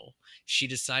evil, she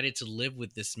decided to live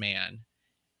with this man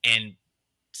and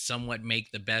somewhat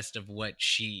make the best of what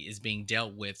she is being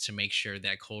dealt with to make sure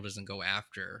that Cole doesn't go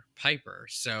after Piper.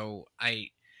 So I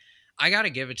got to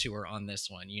give it to her on this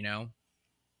one, you know.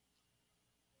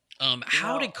 You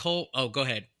How know, did Cole Oh, go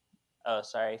ahead. oh,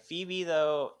 sorry. Phoebe,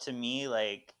 though, to me,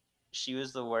 like, she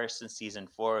was the worst in season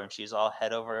 4 and she's all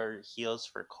head over heels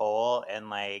for Cole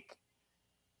and, like,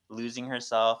 losing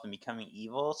herself and becoming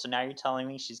evil. So now you're telling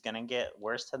me she's gonna get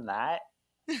worse than that?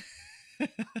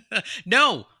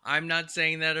 No, I'm not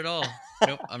saying that at all.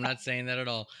 Nope, I'm not saying that at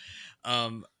all.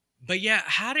 Um, but yeah,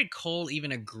 how did Cole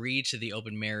even agree to the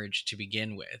open marriage to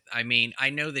begin with? I mean, I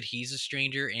know that he's a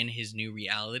stranger in his new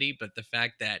reality, but the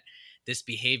fact that this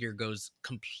behavior goes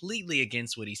completely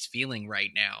against what he's feeling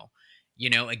right now, you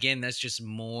know, again, that's just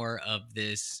more of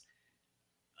this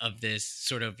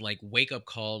sort of like wake up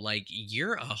call, like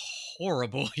you're a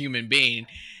horrible human being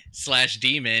slash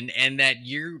demon, and that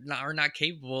are not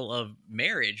capable of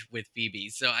marriage with Phoebe.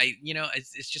 So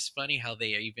it's just funny how they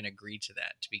even agreed to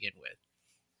that to begin with.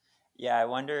 Yeah, I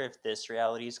wonder if this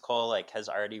reality's Cole like has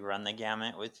already run the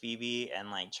gamut with Phoebe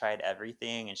and like tried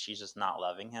everything and she's just not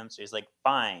loving him. So he's like,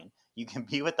 fine, you can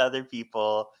be with other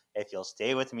people if you'll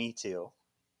stay with me too.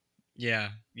 Yeah,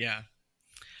 yeah.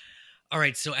 All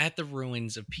right, so at the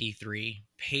ruins of P3,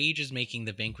 Paige is making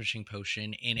the vanquishing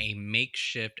potion in a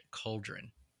makeshift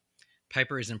cauldron.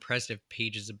 Piper is impressed with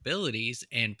Paige's abilities,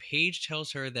 and Paige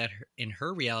tells her that in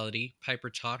her reality, Piper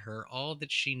taught her all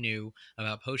that she knew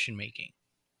about potion making.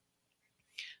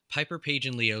 Piper, Paige,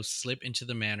 and Leo slip into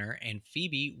the manor, and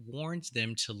Phoebe warns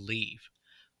them to leave.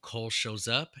 Cole shows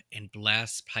up and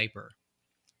blasts Piper,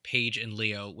 Paige, and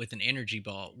Leo with an energy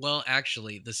ball. Well,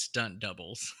 actually, the stunt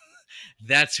doubles.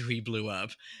 That's who he blew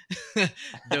up.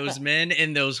 Those men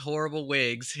in those horrible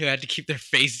wigs who had to keep their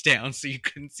face down so you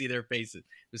couldn't see their faces.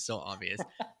 It was so obvious.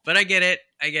 But I get it.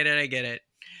 I get it.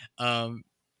 Um,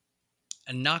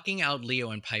 knocking out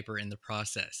Leo and Piper in the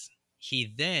process.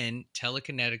 He then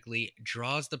telekinetically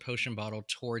draws the potion bottle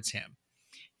towards him.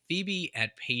 Phoebe,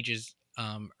 at Paige's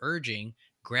urging,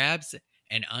 grabs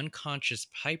an unconscious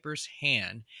Piper's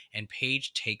hand, and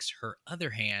Paige takes her other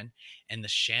hand, and the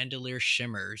chandelier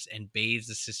shimmers and bathes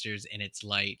the sisters in its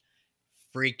light.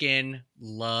 Freaking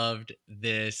loved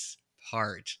this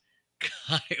part.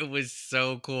 God, it was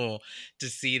so cool to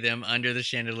see them under the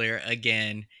chandelier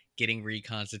again, getting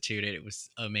reconstituted. It was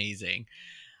amazing.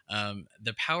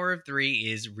 The power of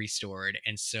three is restored,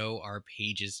 and so are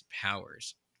Paige's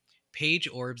powers. Paige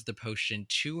orbs the potion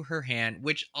to her hand,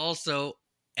 which also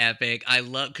epic. I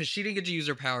love because she didn't get to use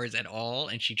her powers at all,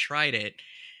 and she tried it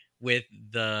with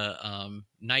the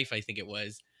knife, I think it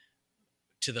was,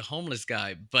 to the homeless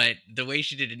guy. But the way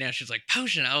she did it now, she's like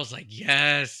potion. I was like,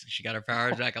 yes, she got her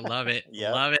powers back. I love it,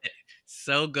 Yep. love it,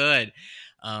 so good.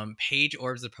 Paige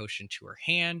orbs the potion to her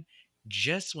hand.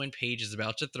 Just when Paige is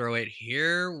about to throw it,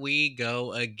 here we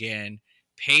go again.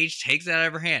 Paige takes it out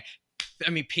of her hand.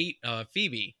 I mean,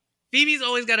 Phoebe. Phoebe's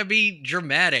always got to be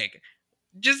dramatic.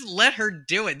 Just let her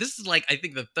do it. This is like, I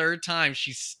think, the third time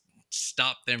she's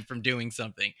stopped them from doing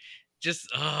something. Just,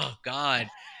 oh, God.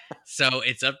 So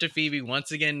it's up to Phoebe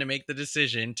once again to make the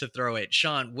decision to throw it.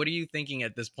 Sean, what are you thinking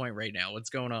at this point right now? What's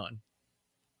going on?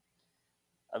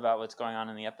 About what's going on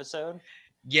in the episode.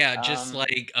 Yeah, just Um,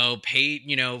 like, oh,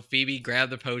 Phoebe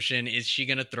grabbed the potion. Is she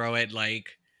going to throw it? Like,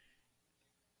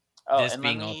 oh, this and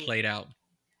being all played out.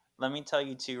 let me tell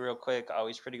you too, real quick.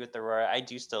 Always pretty with Aurora. I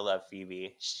do still love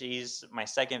Phoebe. She's my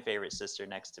second favorite sister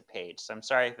next to Paige. So I'm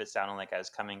sorry if it sounded like I was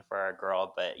coming for our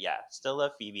girl, but yeah, still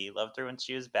love Phoebe. Loved her when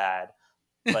she was bad,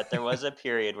 but there was a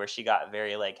period where she got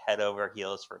very like head over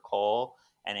heels for Cole,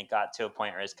 and it got to a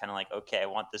point where it's kind of like, okay, I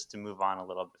want this to move on a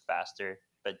little bit faster,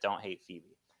 but don't hate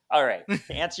Phoebe. All right,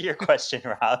 to answer your question,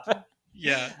 Rob.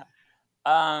 Yeah.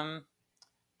 um,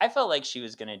 I felt like she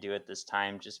was going to do it this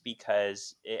time just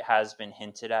because it has been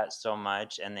hinted at so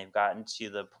much, and they've gotten to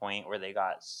the point where they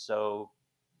got so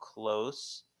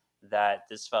close that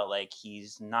this felt like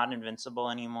he's not invincible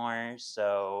anymore.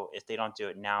 So if they don't do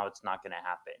it now, it's not going to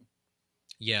happen.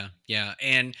 Yeah, yeah.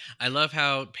 And I love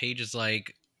how Paige is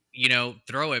like,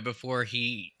 throw it before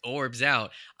he orbs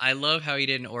out. I love how he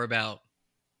didn't orb out.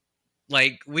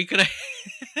 Like, we could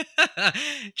have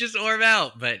just orb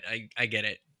out, but I get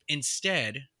it.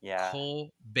 Instead, Yeah.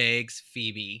 Cole begs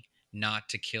Phoebe not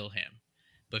to kill him.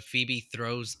 But Phoebe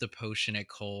throws the potion at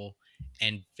Cole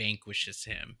and vanquishes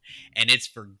him. And it's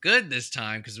for good this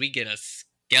time because we get a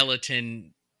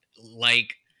skeleton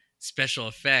like special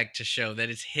effect to show that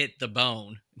it's hit the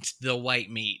bone, it's the white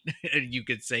meat, you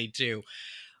could say too.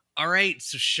 All right,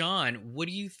 so Sean, what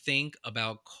do you think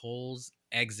about Cole's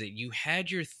exit? You had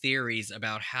your theories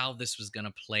about how this was going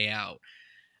to play out.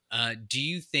 Do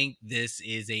you think this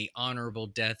is a honorable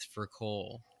death for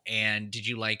Cole? And did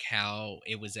you like how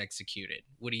it was executed?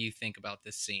 What do you think about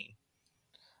this scene?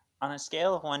 On a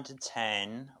scale of 1 to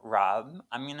 10, Rob,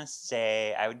 I'm going to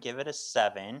say I would give it a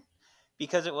 7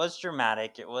 because it was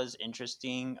dramatic, it was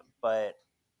interesting, but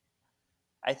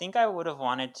I think I would have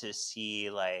wanted to see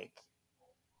like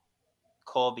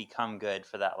Cole become good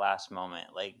for that last moment,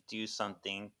 like do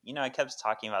something. I kept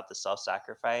talking about the self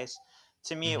sacrifice.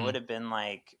 To me, it Mm-hmm. would have been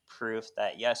like proof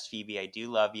that, yes, Phoebe, I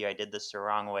do love you. I did this the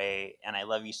wrong way, and I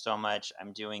love you so much.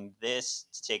 I'm doing this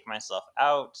to take myself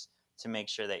out to make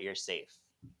sure that you're safe.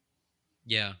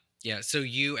 Yeah, yeah. So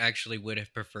you actually would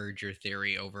have preferred your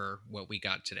theory over what we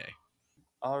got today.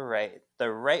 All right,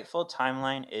 the rightful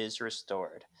timeline is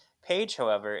restored. Paige,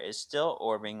 however, is still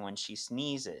orbiting when she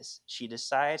sneezes. She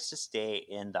decides to stay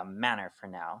in the manor for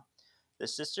now. The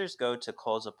sisters go to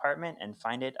Cole's apartment and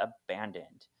find it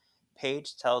abandoned.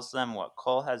 Paige tells them what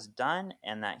Cole has done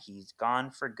and that he's gone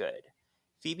for good.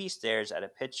 Phoebe stares at a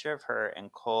picture of her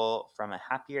and Cole from a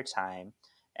happier time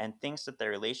and thinks that their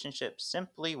relationship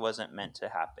simply wasn't meant to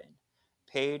happen.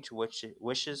 Paige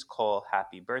wishes Cole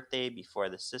happy birthday before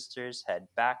the sisters head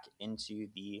back into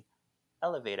the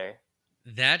elevator.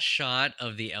 That shot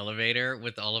of the elevator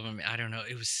with all of them, I don't know,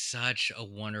 it was such a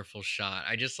wonderful shot.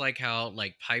 I just like how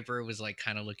like Piper was like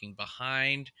kind of looking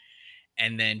behind,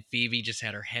 and then Phoebe just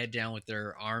had her head down with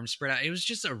her arms spread out. It was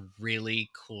just a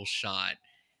really cool shot.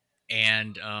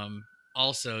 And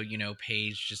also,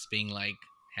 Paige just being like,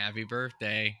 happy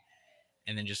birthday.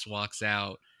 and then just walks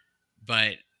out.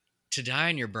 But to die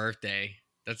on your birthday,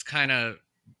 that's kind of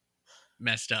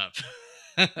messed up.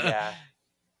 Yeah.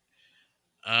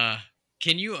 uh,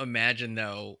 can you imagine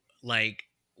though, like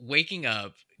waking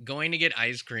up, going to get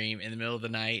ice cream in the middle of the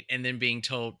night, and then being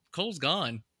told Cole's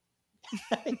gone?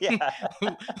 Yeah.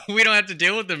 We don't have to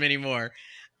deal with them anymore.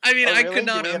 I mean, Oh, I could really? Do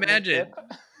not we have a new ship? imagine.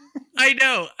 I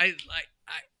know.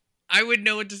 I would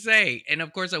know what to say, and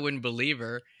of course I wouldn't believe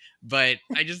her. But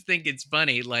I just think it's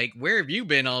funny. Like, where have you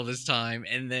been all this time?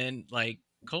 And then like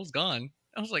Cole's gone.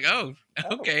 I was like, oh,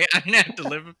 Oh, okay. I didn't have to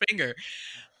lift a finger.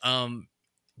 Um,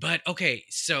 but okay,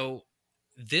 so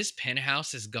this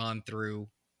penthouse has gone through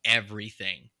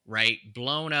everything, right?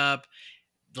 Blown up,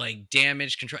 like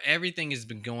damage control, everything has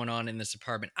been going on in this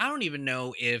apartment. I don't even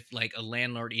know if like a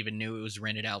landlord even knew it was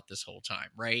rented out this whole time,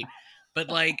 right? But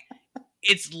like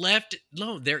it's left,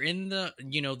 no, they're in the,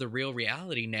 the real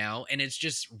reality now, and it's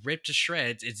just ripped to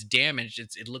shreds, it's damaged,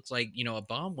 it looks like, a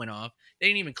bomb went off. They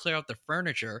didn't even clear out the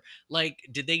furniture. Like,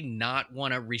 did they not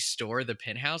want to restore the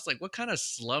penthouse? Like, what kind of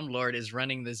slumlord is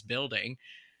running this building?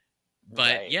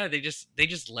 But right. yeah, they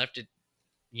just left it,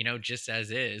 just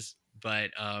as is. But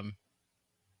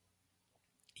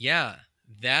yeah,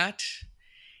 that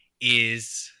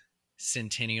is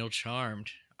Centennial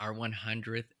Charmed, our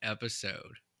 100th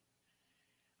episode.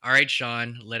 All right,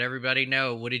 Sean, let everybody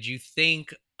know, what did you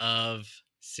think of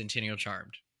Centennial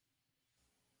Charmed?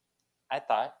 I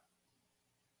thought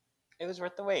it was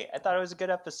worth the wait. I thought it was a good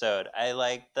episode. I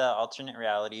liked the alternate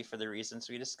reality for the reasons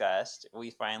we discussed. We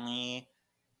finally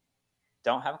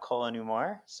don't have Cole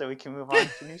anymore, so we can move on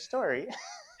to new story.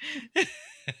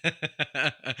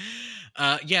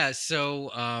 Yeah,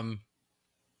 so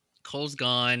Cole's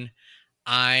gone.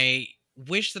 I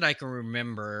wish that I could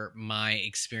remember my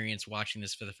experience watching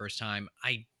this for the first time.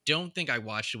 I don't think I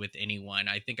watched it with anyone.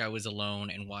 I think I was alone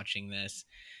and watching this.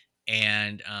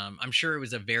 And I'm sure it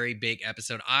was a very big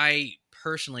episode. I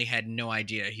personally had no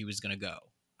idea he was going to go.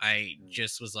 I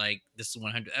just was like, this is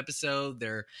 100th episode.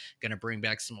 They're going to bring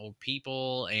back some old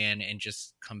people and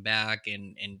just come back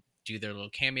and do their little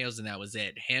cameos. And that was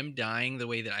it. Him dying the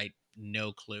way that I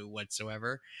no clue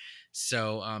whatsoever.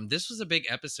 So this was a big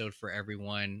episode for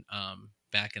everyone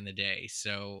back in the day.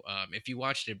 So if you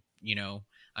watched it,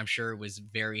 I'm sure it was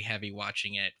very heavy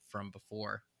watching it from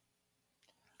before.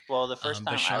 Well, the first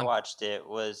But time I Sean, watched it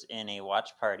was in a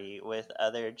watch party with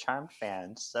other Charmed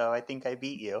fans, so I think I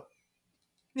beat you.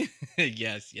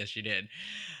 yes, you did.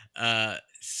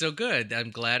 So good.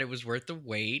 I'm glad it was worth the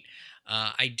wait.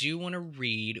 I do want to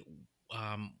read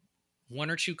um, one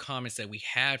or two comments that we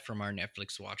had from our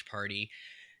Netflix watch party.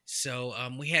 So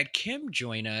we had Kim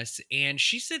join us, and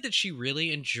she said that she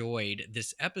really enjoyed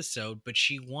this episode, but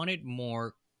she wanted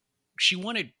more. She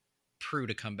wanted Prue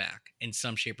to come back in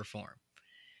some shape or form.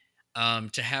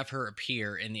 To have her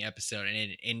appear in the episode,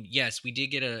 and yes, we did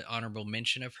get an honorable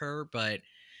mention of her, but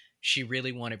she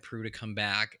really wanted Prue to come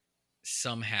back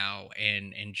somehow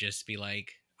and just be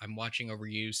like, I'm watching over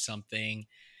you, something,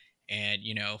 and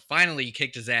finally you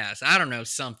kicked his ass. I don't know,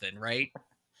 something, right?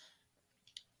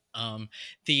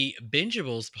 The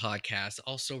Bingeables podcast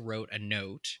also wrote a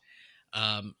note.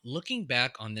 Looking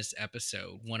back on this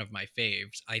episode, one of my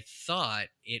faves, I thought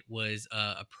it was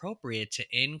appropriate to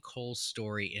end Cole's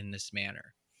story in this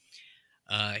manner.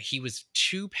 He was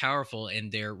too powerful in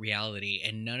their reality,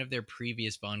 and none of their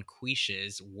previous Von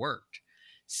Quiches worked.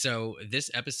 So this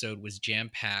episode was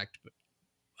jam packed,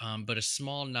 but a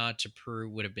small nod to Prue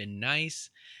would have been nice,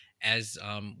 as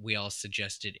we all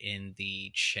suggested in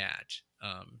the chat.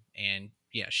 And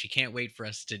yeah, she can't wait for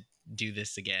us to do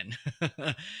this again.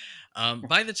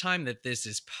 By the time that this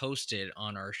is posted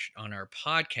on our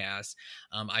podcast,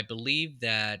 I believe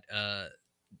that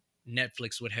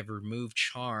Netflix would have removed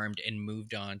Charmed and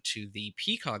moved on to the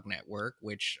Peacock network,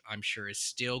 which I'm sure is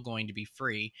still going to be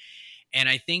free. And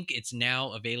I think it's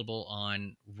now available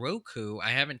on Roku. I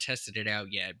haven't tested it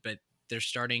out yet, but they're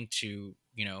starting to,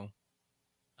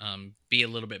 be a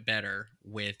little bit better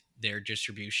with their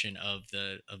distribution of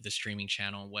the streaming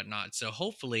channel and whatnot. So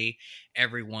hopefully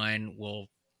everyone will,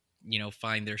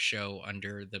 find their show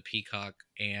under the Peacock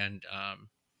and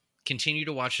continue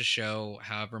to watch the show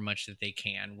however much that they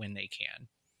can when they can.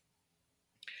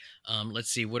 Let's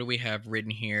see, what do we have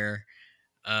written here?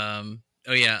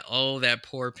 Oh yeah, oh that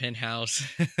poor penthouse.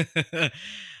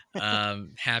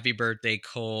 Happy birthday,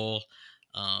 Cole.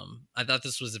 I thought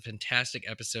this was a fantastic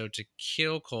episode to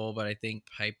kill Cole, but I think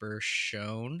Piper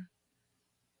shone.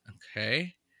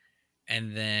 Okay.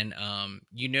 And then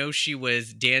she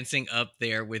was dancing up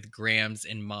there with Grams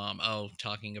and Mom. Oh,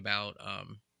 talking about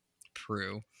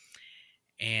Prue.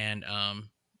 And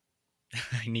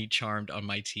I need Charmed on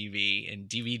my TV, and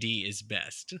DVD is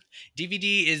best.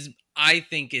 DVD is, I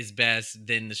think, is best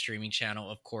than the streaming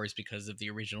channel, of course, because of the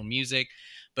original music.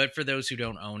 But for those who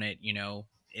don't own it,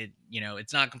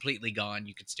 it's not completely gone.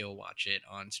 You could still watch it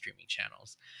on streaming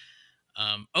channels.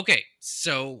 Okay,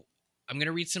 so I'm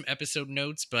gonna read some episode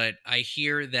notes, but I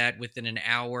hear that within an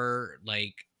hour,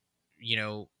 you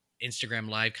know, Instagram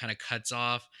Live kind of cuts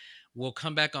off. We'll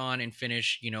come back on and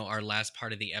finish, our last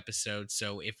part of the episode.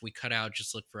 So if we cut out,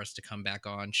 just look for us to come back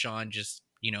on. Sean, just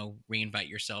reinvite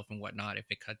yourself and whatnot if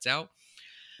it cuts out.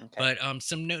 Okay. But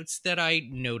some notes that I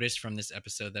noticed from this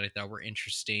episode that I thought were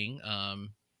interesting.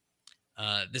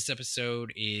 This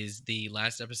episode is the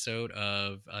last episode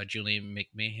of Julian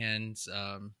McMahon's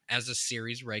as a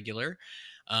series regular.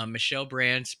 Michelle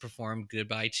Brands performed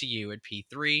Goodbye to You at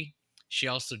P3. She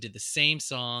also did the same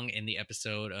song in the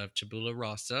episode of Tabula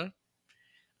Rasa.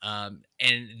 And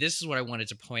this is what I wanted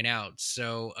to point out.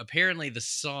 So apparently the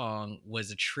song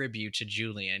was a tribute to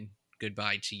Julian,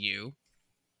 Goodbye to You.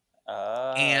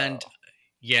 And Oh,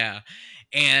 yeah,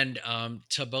 and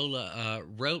Tabula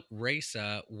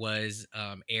Rasa was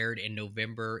aired in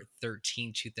November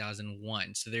 13,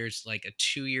 2001. So there's like a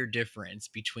 2-year difference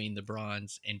between the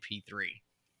bronze and P3.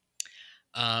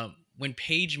 When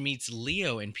Paige meets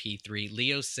Leo in P3,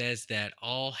 Leo says that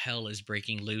all hell is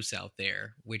breaking loose out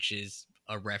there, which is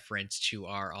a reference to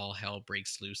our All Hell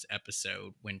Breaks Loose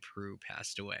episode when Prue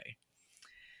passed away.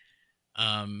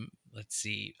 Let's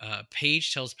see.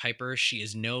 Paige tells Piper she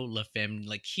is no La Femme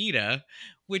Nikita,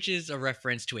 which is a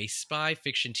reference to a spy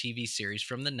fiction TV series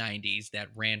from the 90s that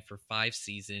ran for 5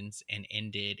 seasons and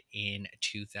ended in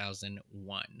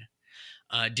 2001.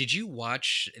 Did you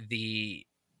watch the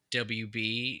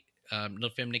WB La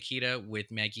Femme Nikita with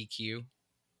Maggie Q?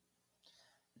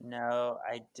 no,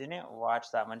 I didn't watch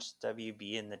that much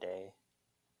WB in the day.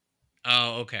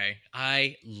 Oh, okay.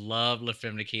 I love La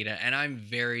Femme Nikita, and I'm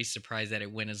very surprised that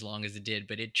it went as long as it did,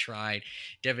 but it tried.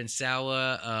 Devin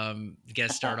Sawa,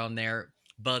 guest starred on there.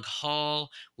 Bug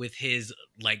Hall with his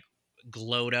like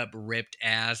glowed up, ripped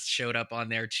ass showed up on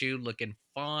there too, looking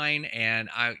fine. And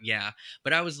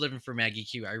but I was living for Maggie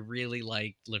Q. I really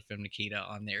liked La Femme Nikita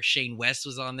on there. Shane West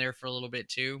was on there for a little bit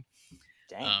too.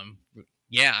 Dang, Um,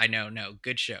 yeah, I know. No,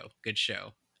 good show. Good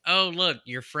show. Oh, look,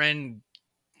 your friend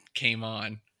came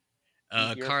on.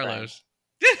 he's your friend. Carlos.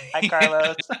 Hi,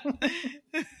 Carlos.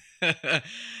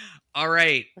 All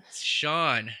right,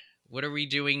 Sean, what are we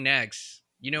doing next?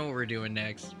 You know what we're doing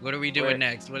next. What are we doing we're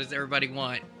next? What does everybody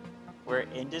want? we're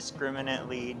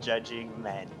indiscriminately judging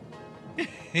men.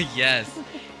 Yes,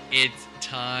 it's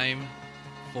time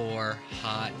for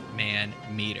Hot Man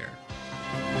Meter.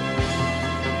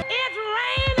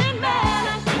 It's raining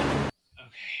men.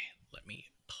 Okay, let me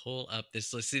pull up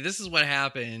this list. See, this is what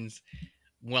happens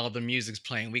while the music's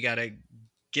playing. We gotta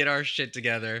get our shit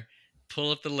together,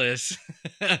 pull up the list.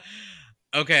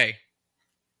 Okay.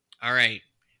 All right.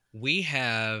 We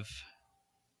have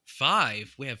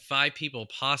five. We have 5 people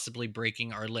possibly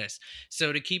breaking our list.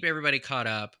 So to keep everybody caught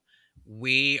up,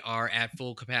 we are at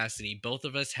full capacity. Both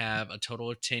of us have a total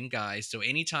of 10 guys. So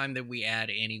anytime that we add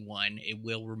anyone, it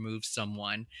will remove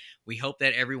someone. We hope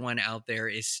that everyone out there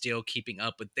is still keeping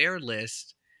up with their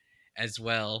list as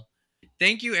well.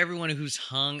 Thank you, everyone who's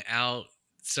hung out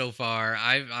so far.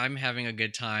 I'm having a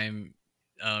good time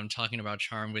talking about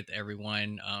Charm with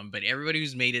everyone. But everybody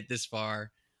who's made it this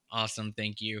far, awesome.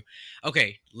 Thank you.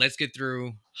 Okay, let's get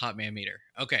through Hot Man Meter.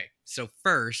 Okay, so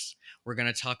first, we're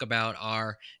going to talk about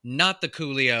our not the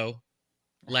Coolio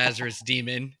Lazarus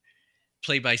Demon,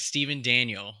 played by Stephen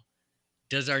Daniel.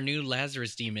 Does our new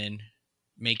Lazarus Demon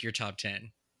make your top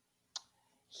 10?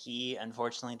 He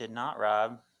unfortunately did not,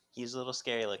 Rob. He's a little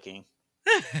scary looking.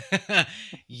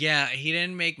 Yeah, he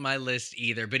didn't make my list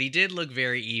either, but he did look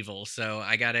very evil. So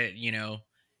I gotta,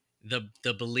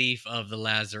 the belief of the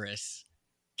Lazarus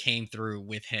came through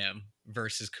with him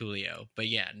versus Coolio. But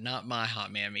yeah, not my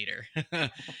hot man meter.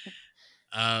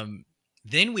 um,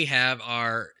 then we have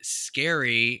our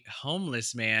scary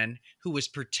homeless man who was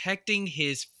protecting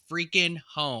his freaking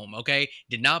home. Okay,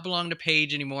 did not belong to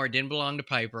Paige anymore. Didn't belong to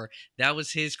Piper. That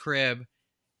was his crib.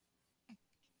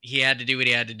 He had to do what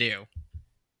he had to do.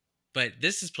 But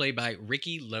this is played by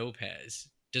Ricky Lopez.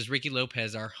 Does Ricky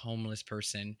Lopez, our homeless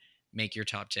person, make your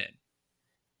top 10?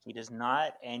 He does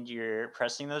not, and you're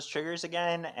pressing those triggers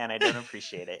again, and I don't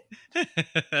appreciate it.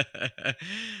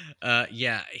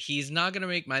 Yeah, he's not going to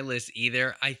make my list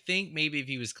either. I think maybe if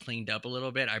he was cleaned up a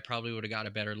little bit, I probably would have got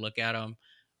a better look at him.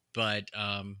 But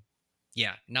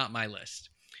yeah, not my list.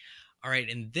 All right,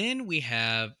 and then we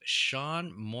have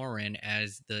Sean Moran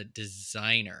as the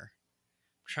designer.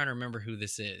 I'm trying to remember who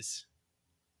this is.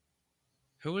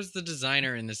 Who was the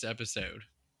designer in this episode?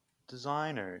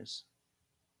 Designers.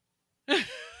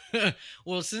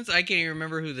 Well, since I can't even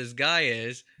remember who this guy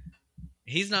is,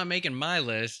 he's not making my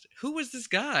list. Who was this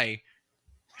guy?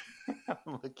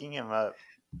 I'm looking him up.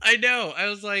 I know. I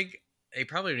was like, they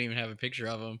probably don't even have a picture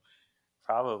of him.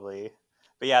 Probably.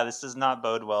 But yeah, this does not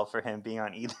bode well for him being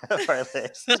on either of our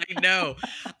lists. I know.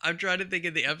 I'm trying to think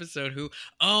of the episode who.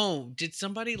 Oh, did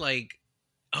somebody like.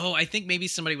 Oh, I think maybe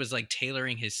somebody was like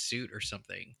tailoring his suit or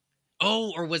something.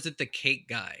 Oh, or was it the cake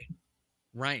guy?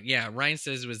 Ryan, yeah, Ryan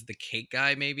says it was the cake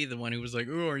guy, maybe the one who was like,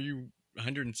 "Oh, are you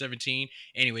 117?"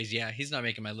 Anyways, yeah, he's not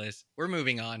making my list. We're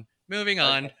moving on. Moving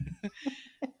on. Okay.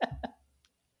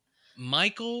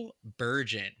 Michael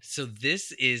Burgeon. So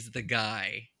this is the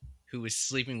guy who was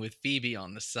sleeping with Phoebe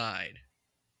on the side.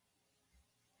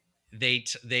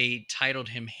 They titled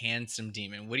him Handsome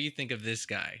Demon. What do you think of this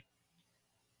guy?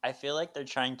 I feel like they're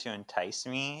trying to entice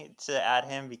me to add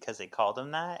him because they called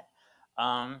him that.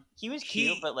 He was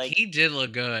cute, but like, He did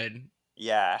look good.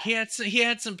 yeah. He had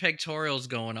some pectorals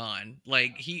going on.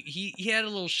 Like he had a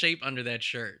little shape under that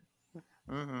shirt.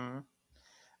 Mm-hmm.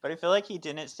 But I feel like he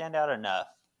didn't stand out enough.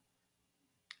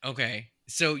 Okay.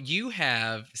 So you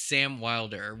have Sam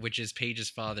Wilder, which is Paige's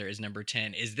father, is number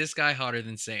 10. Is this guy hotter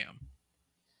than Sam?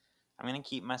 I'm gonna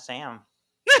keep my Sam.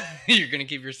 You're going to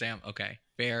keep your Sam. Okay.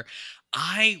 Fair.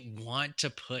 I want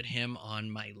to put him on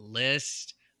my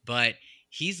list, but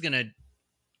he's going to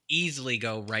easily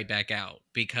go right back out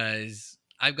because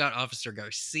I've got Officer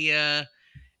Garcia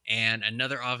and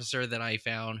another officer that I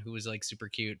found who was like super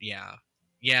cute. Yeah.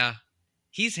 Yeah.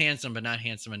 He's handsome, but not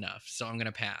handsome enough. So I'm going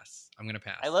to pass.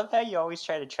 I love how you always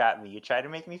try to trap me. You try to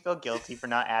make me feel guilty for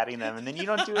not adding them, and then you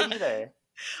don't do it either.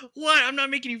 What? I'm not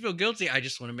making you feel guilty. I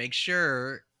just want to make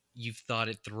sure you've thought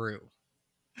it through.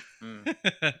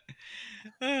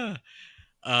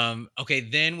 Okay,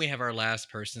 then we have our last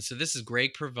person. So this is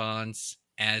Greg Provence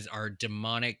as our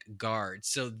demonic guard.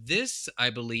 So this, I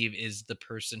believe, is the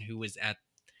person who was at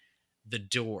the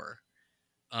door,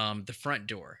 the front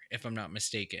door, if I'm not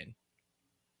mistaken.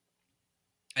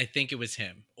 I think it was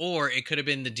him. Or it could have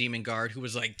been the demon guard who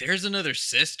was like, "There's another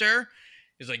sister?"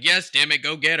 He's like, "Yes, damn it,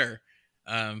 go get her."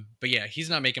 But yeah, he's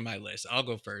not making my list. I'll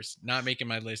go first. Not making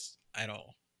my list at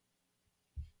all.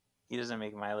 He doesn't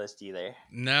make my list either.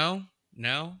 No?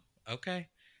 Okay.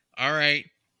 All right.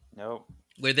 Nope.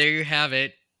 Well, there you have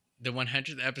it. The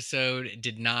 100th episode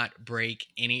did not break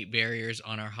any barriers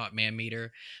on our Hot Man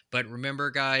meter. But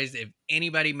remember, guys, if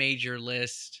anybody made your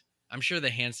list, I'm sure the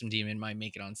Handsome Demon might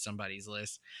make it on somebody's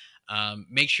list.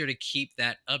 Make sure to keep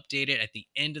that updated at the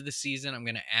end of the season. I'm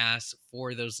going to ask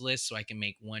for those lists so I can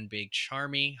make one big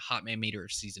Charmy Hot Man meter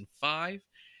of season 5.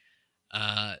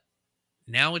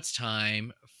 Now it's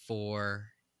time for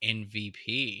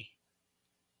MVP.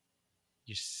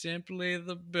 You're simply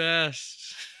the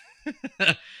best.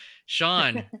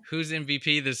 Sean, who's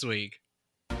MVP this week?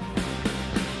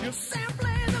 You're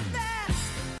simply the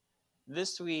best.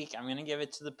 This week, I'm going to give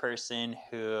it to the person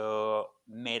who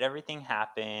made everything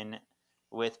happen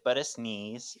with but a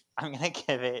sneeze. I'm going to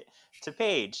give it to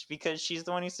Paige because she's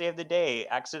the one who saved the day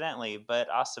accidentally, but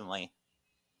awesomely.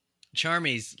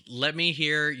 Charmies, let me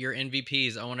hear your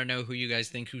MVPs. I want to know who you guys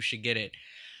think who should get it.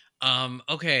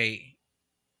 Okay.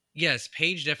 Yes,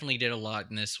 Paige definitely did a lot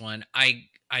in this one. I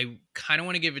kind of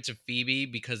want to give it to Phoebe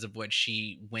because of what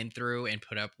she went through and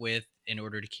put up with in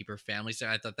order to keep her family safe.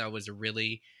 I thought that was a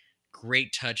really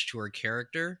great touch to her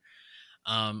character.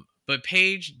 But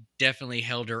Paige definitely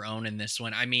held her own in this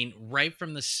one. I mean, right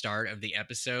from the start of the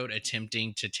episode,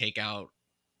 attempting to take out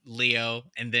Leo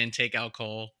and then take out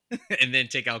Cole and then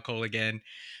take out Cole again.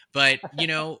 But,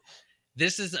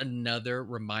 this is another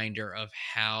reminder of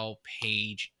how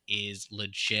Paige is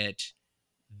legit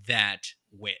that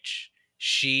witch.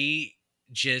 She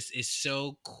just is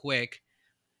so quick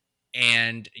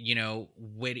and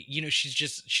she's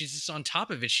just on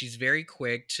top of it. She's very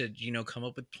quick to come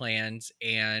up with plans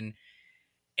and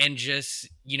just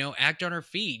act on her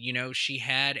feet. She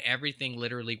had everything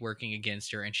literally working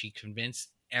against her and she convinced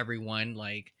everyone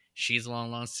like she's a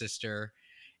long lost sister,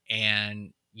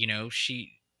 and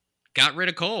she got rid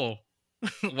of Cole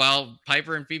while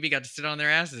Piper and Phoebe got to sit on their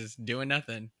asses doing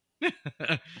nothing.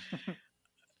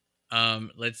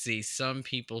 Let's see. Some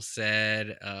people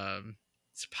said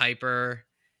it's Piper,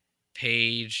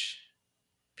 Paige,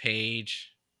 Prue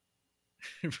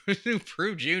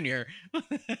Jr.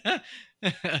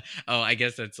 Oh, I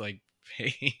guess that's like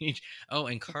Paige. Oh,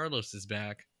 and Carlos is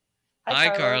back.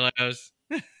 Hi, Carlos.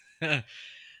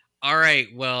 All right.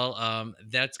 Well,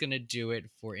 that's going to do it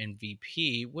for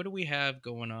MVP. What do we have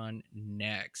going on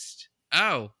next?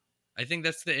 Oh, I think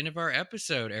that's the end of our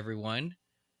episode, everyone.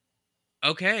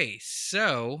 Okay,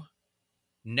 so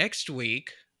next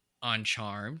week on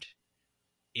Charmed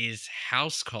is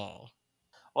House Call.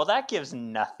 Well, that gives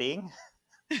nothing.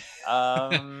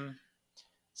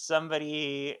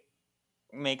 Somebody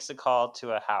makes a call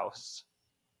to a house.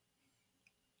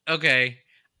 Okay.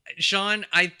 Sean,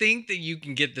 I think that you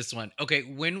can get this one. Okay,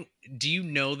 when do you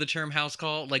know the term house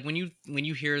call? Like when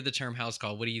you hear the term house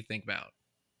call, what do you think about?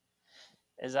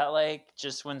 Is that like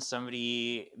just when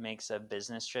somebody makes a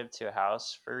business trip to a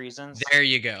house for reasons? There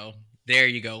you go. There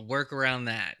you go. Work around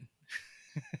that.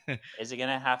 Is it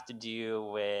gonna have to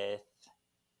do with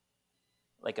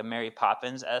like a Mary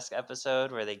Poppins-esque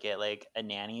episode where they get like a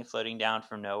nanny floating down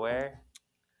from nowhere?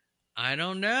 I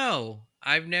don't know.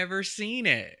 I've never seen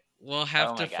it. We'll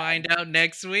have Oh to my find god. out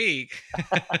next week.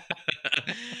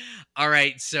 All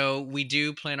right, so we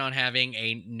do plan on having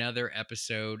another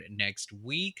episode next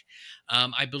week.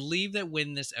 I believe that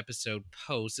when this episode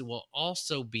posts, it will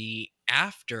also be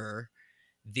after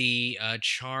the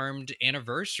Charmed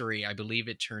anniversary. I believe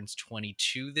it turns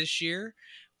 22 this year,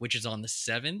 which is on the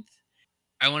 7th.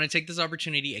 I want to take this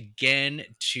opportunity again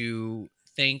to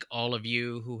thank all of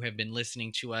you who have been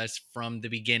listening to us from the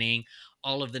beginning,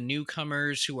 all of the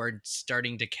newcomers who are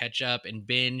starting to catch up and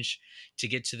binge to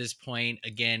get to this point.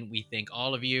 Again, we thank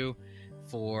all of you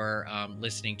for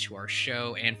listening to our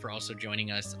show and for also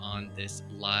joining us on this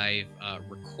live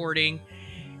recording.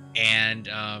 And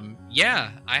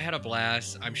yeah, I had a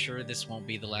blast. I'm sure this won't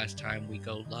be the last time we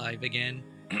go live again.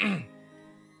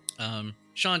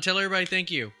 Sean, tell everybody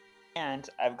thank you. And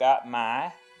I've got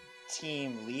my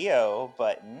Team Leo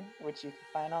button, which you can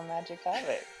find on Magic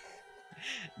Havoc.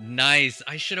 Nice.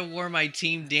 I should have worn my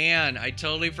Team Dan. I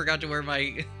totally forgot to wear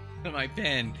my my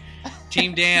pin.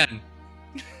 Team Dan.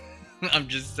 I'm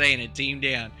just saying it. Team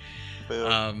Dan.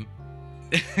 Boo.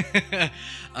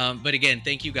 But again,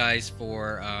 thank you guys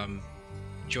for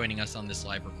joining us on this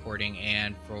live recording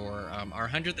and for our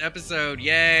 100th episode.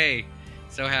 Yay!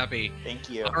 So happy. Thank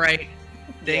you. All right.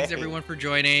 Thanks Yay. everyone for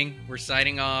joining. We're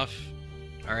signing off.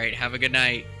 All right. Have a good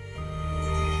night.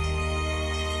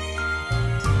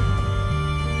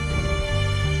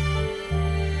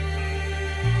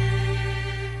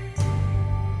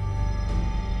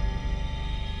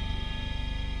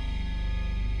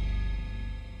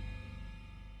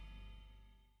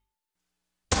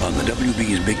 On the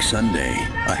WB's Big Sunday,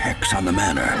 a hex on the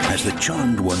manor has the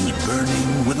charmed ones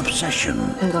burning with obsession.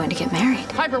 I'm going to get married.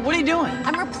 Piper, what are you doing?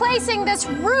 I'm replacing this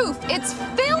roof. It's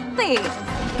filthy.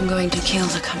 I'm going to kill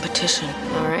the competition.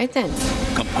 All right, then.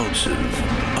 Compulsive,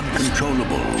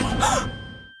 uncontrollable,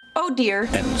 Oh, dear.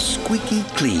 and squeaky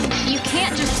clean. You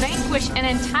can't just vanquish an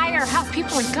entire house.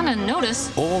 People are gonna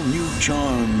notice. All new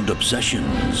charmed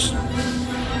obsessions.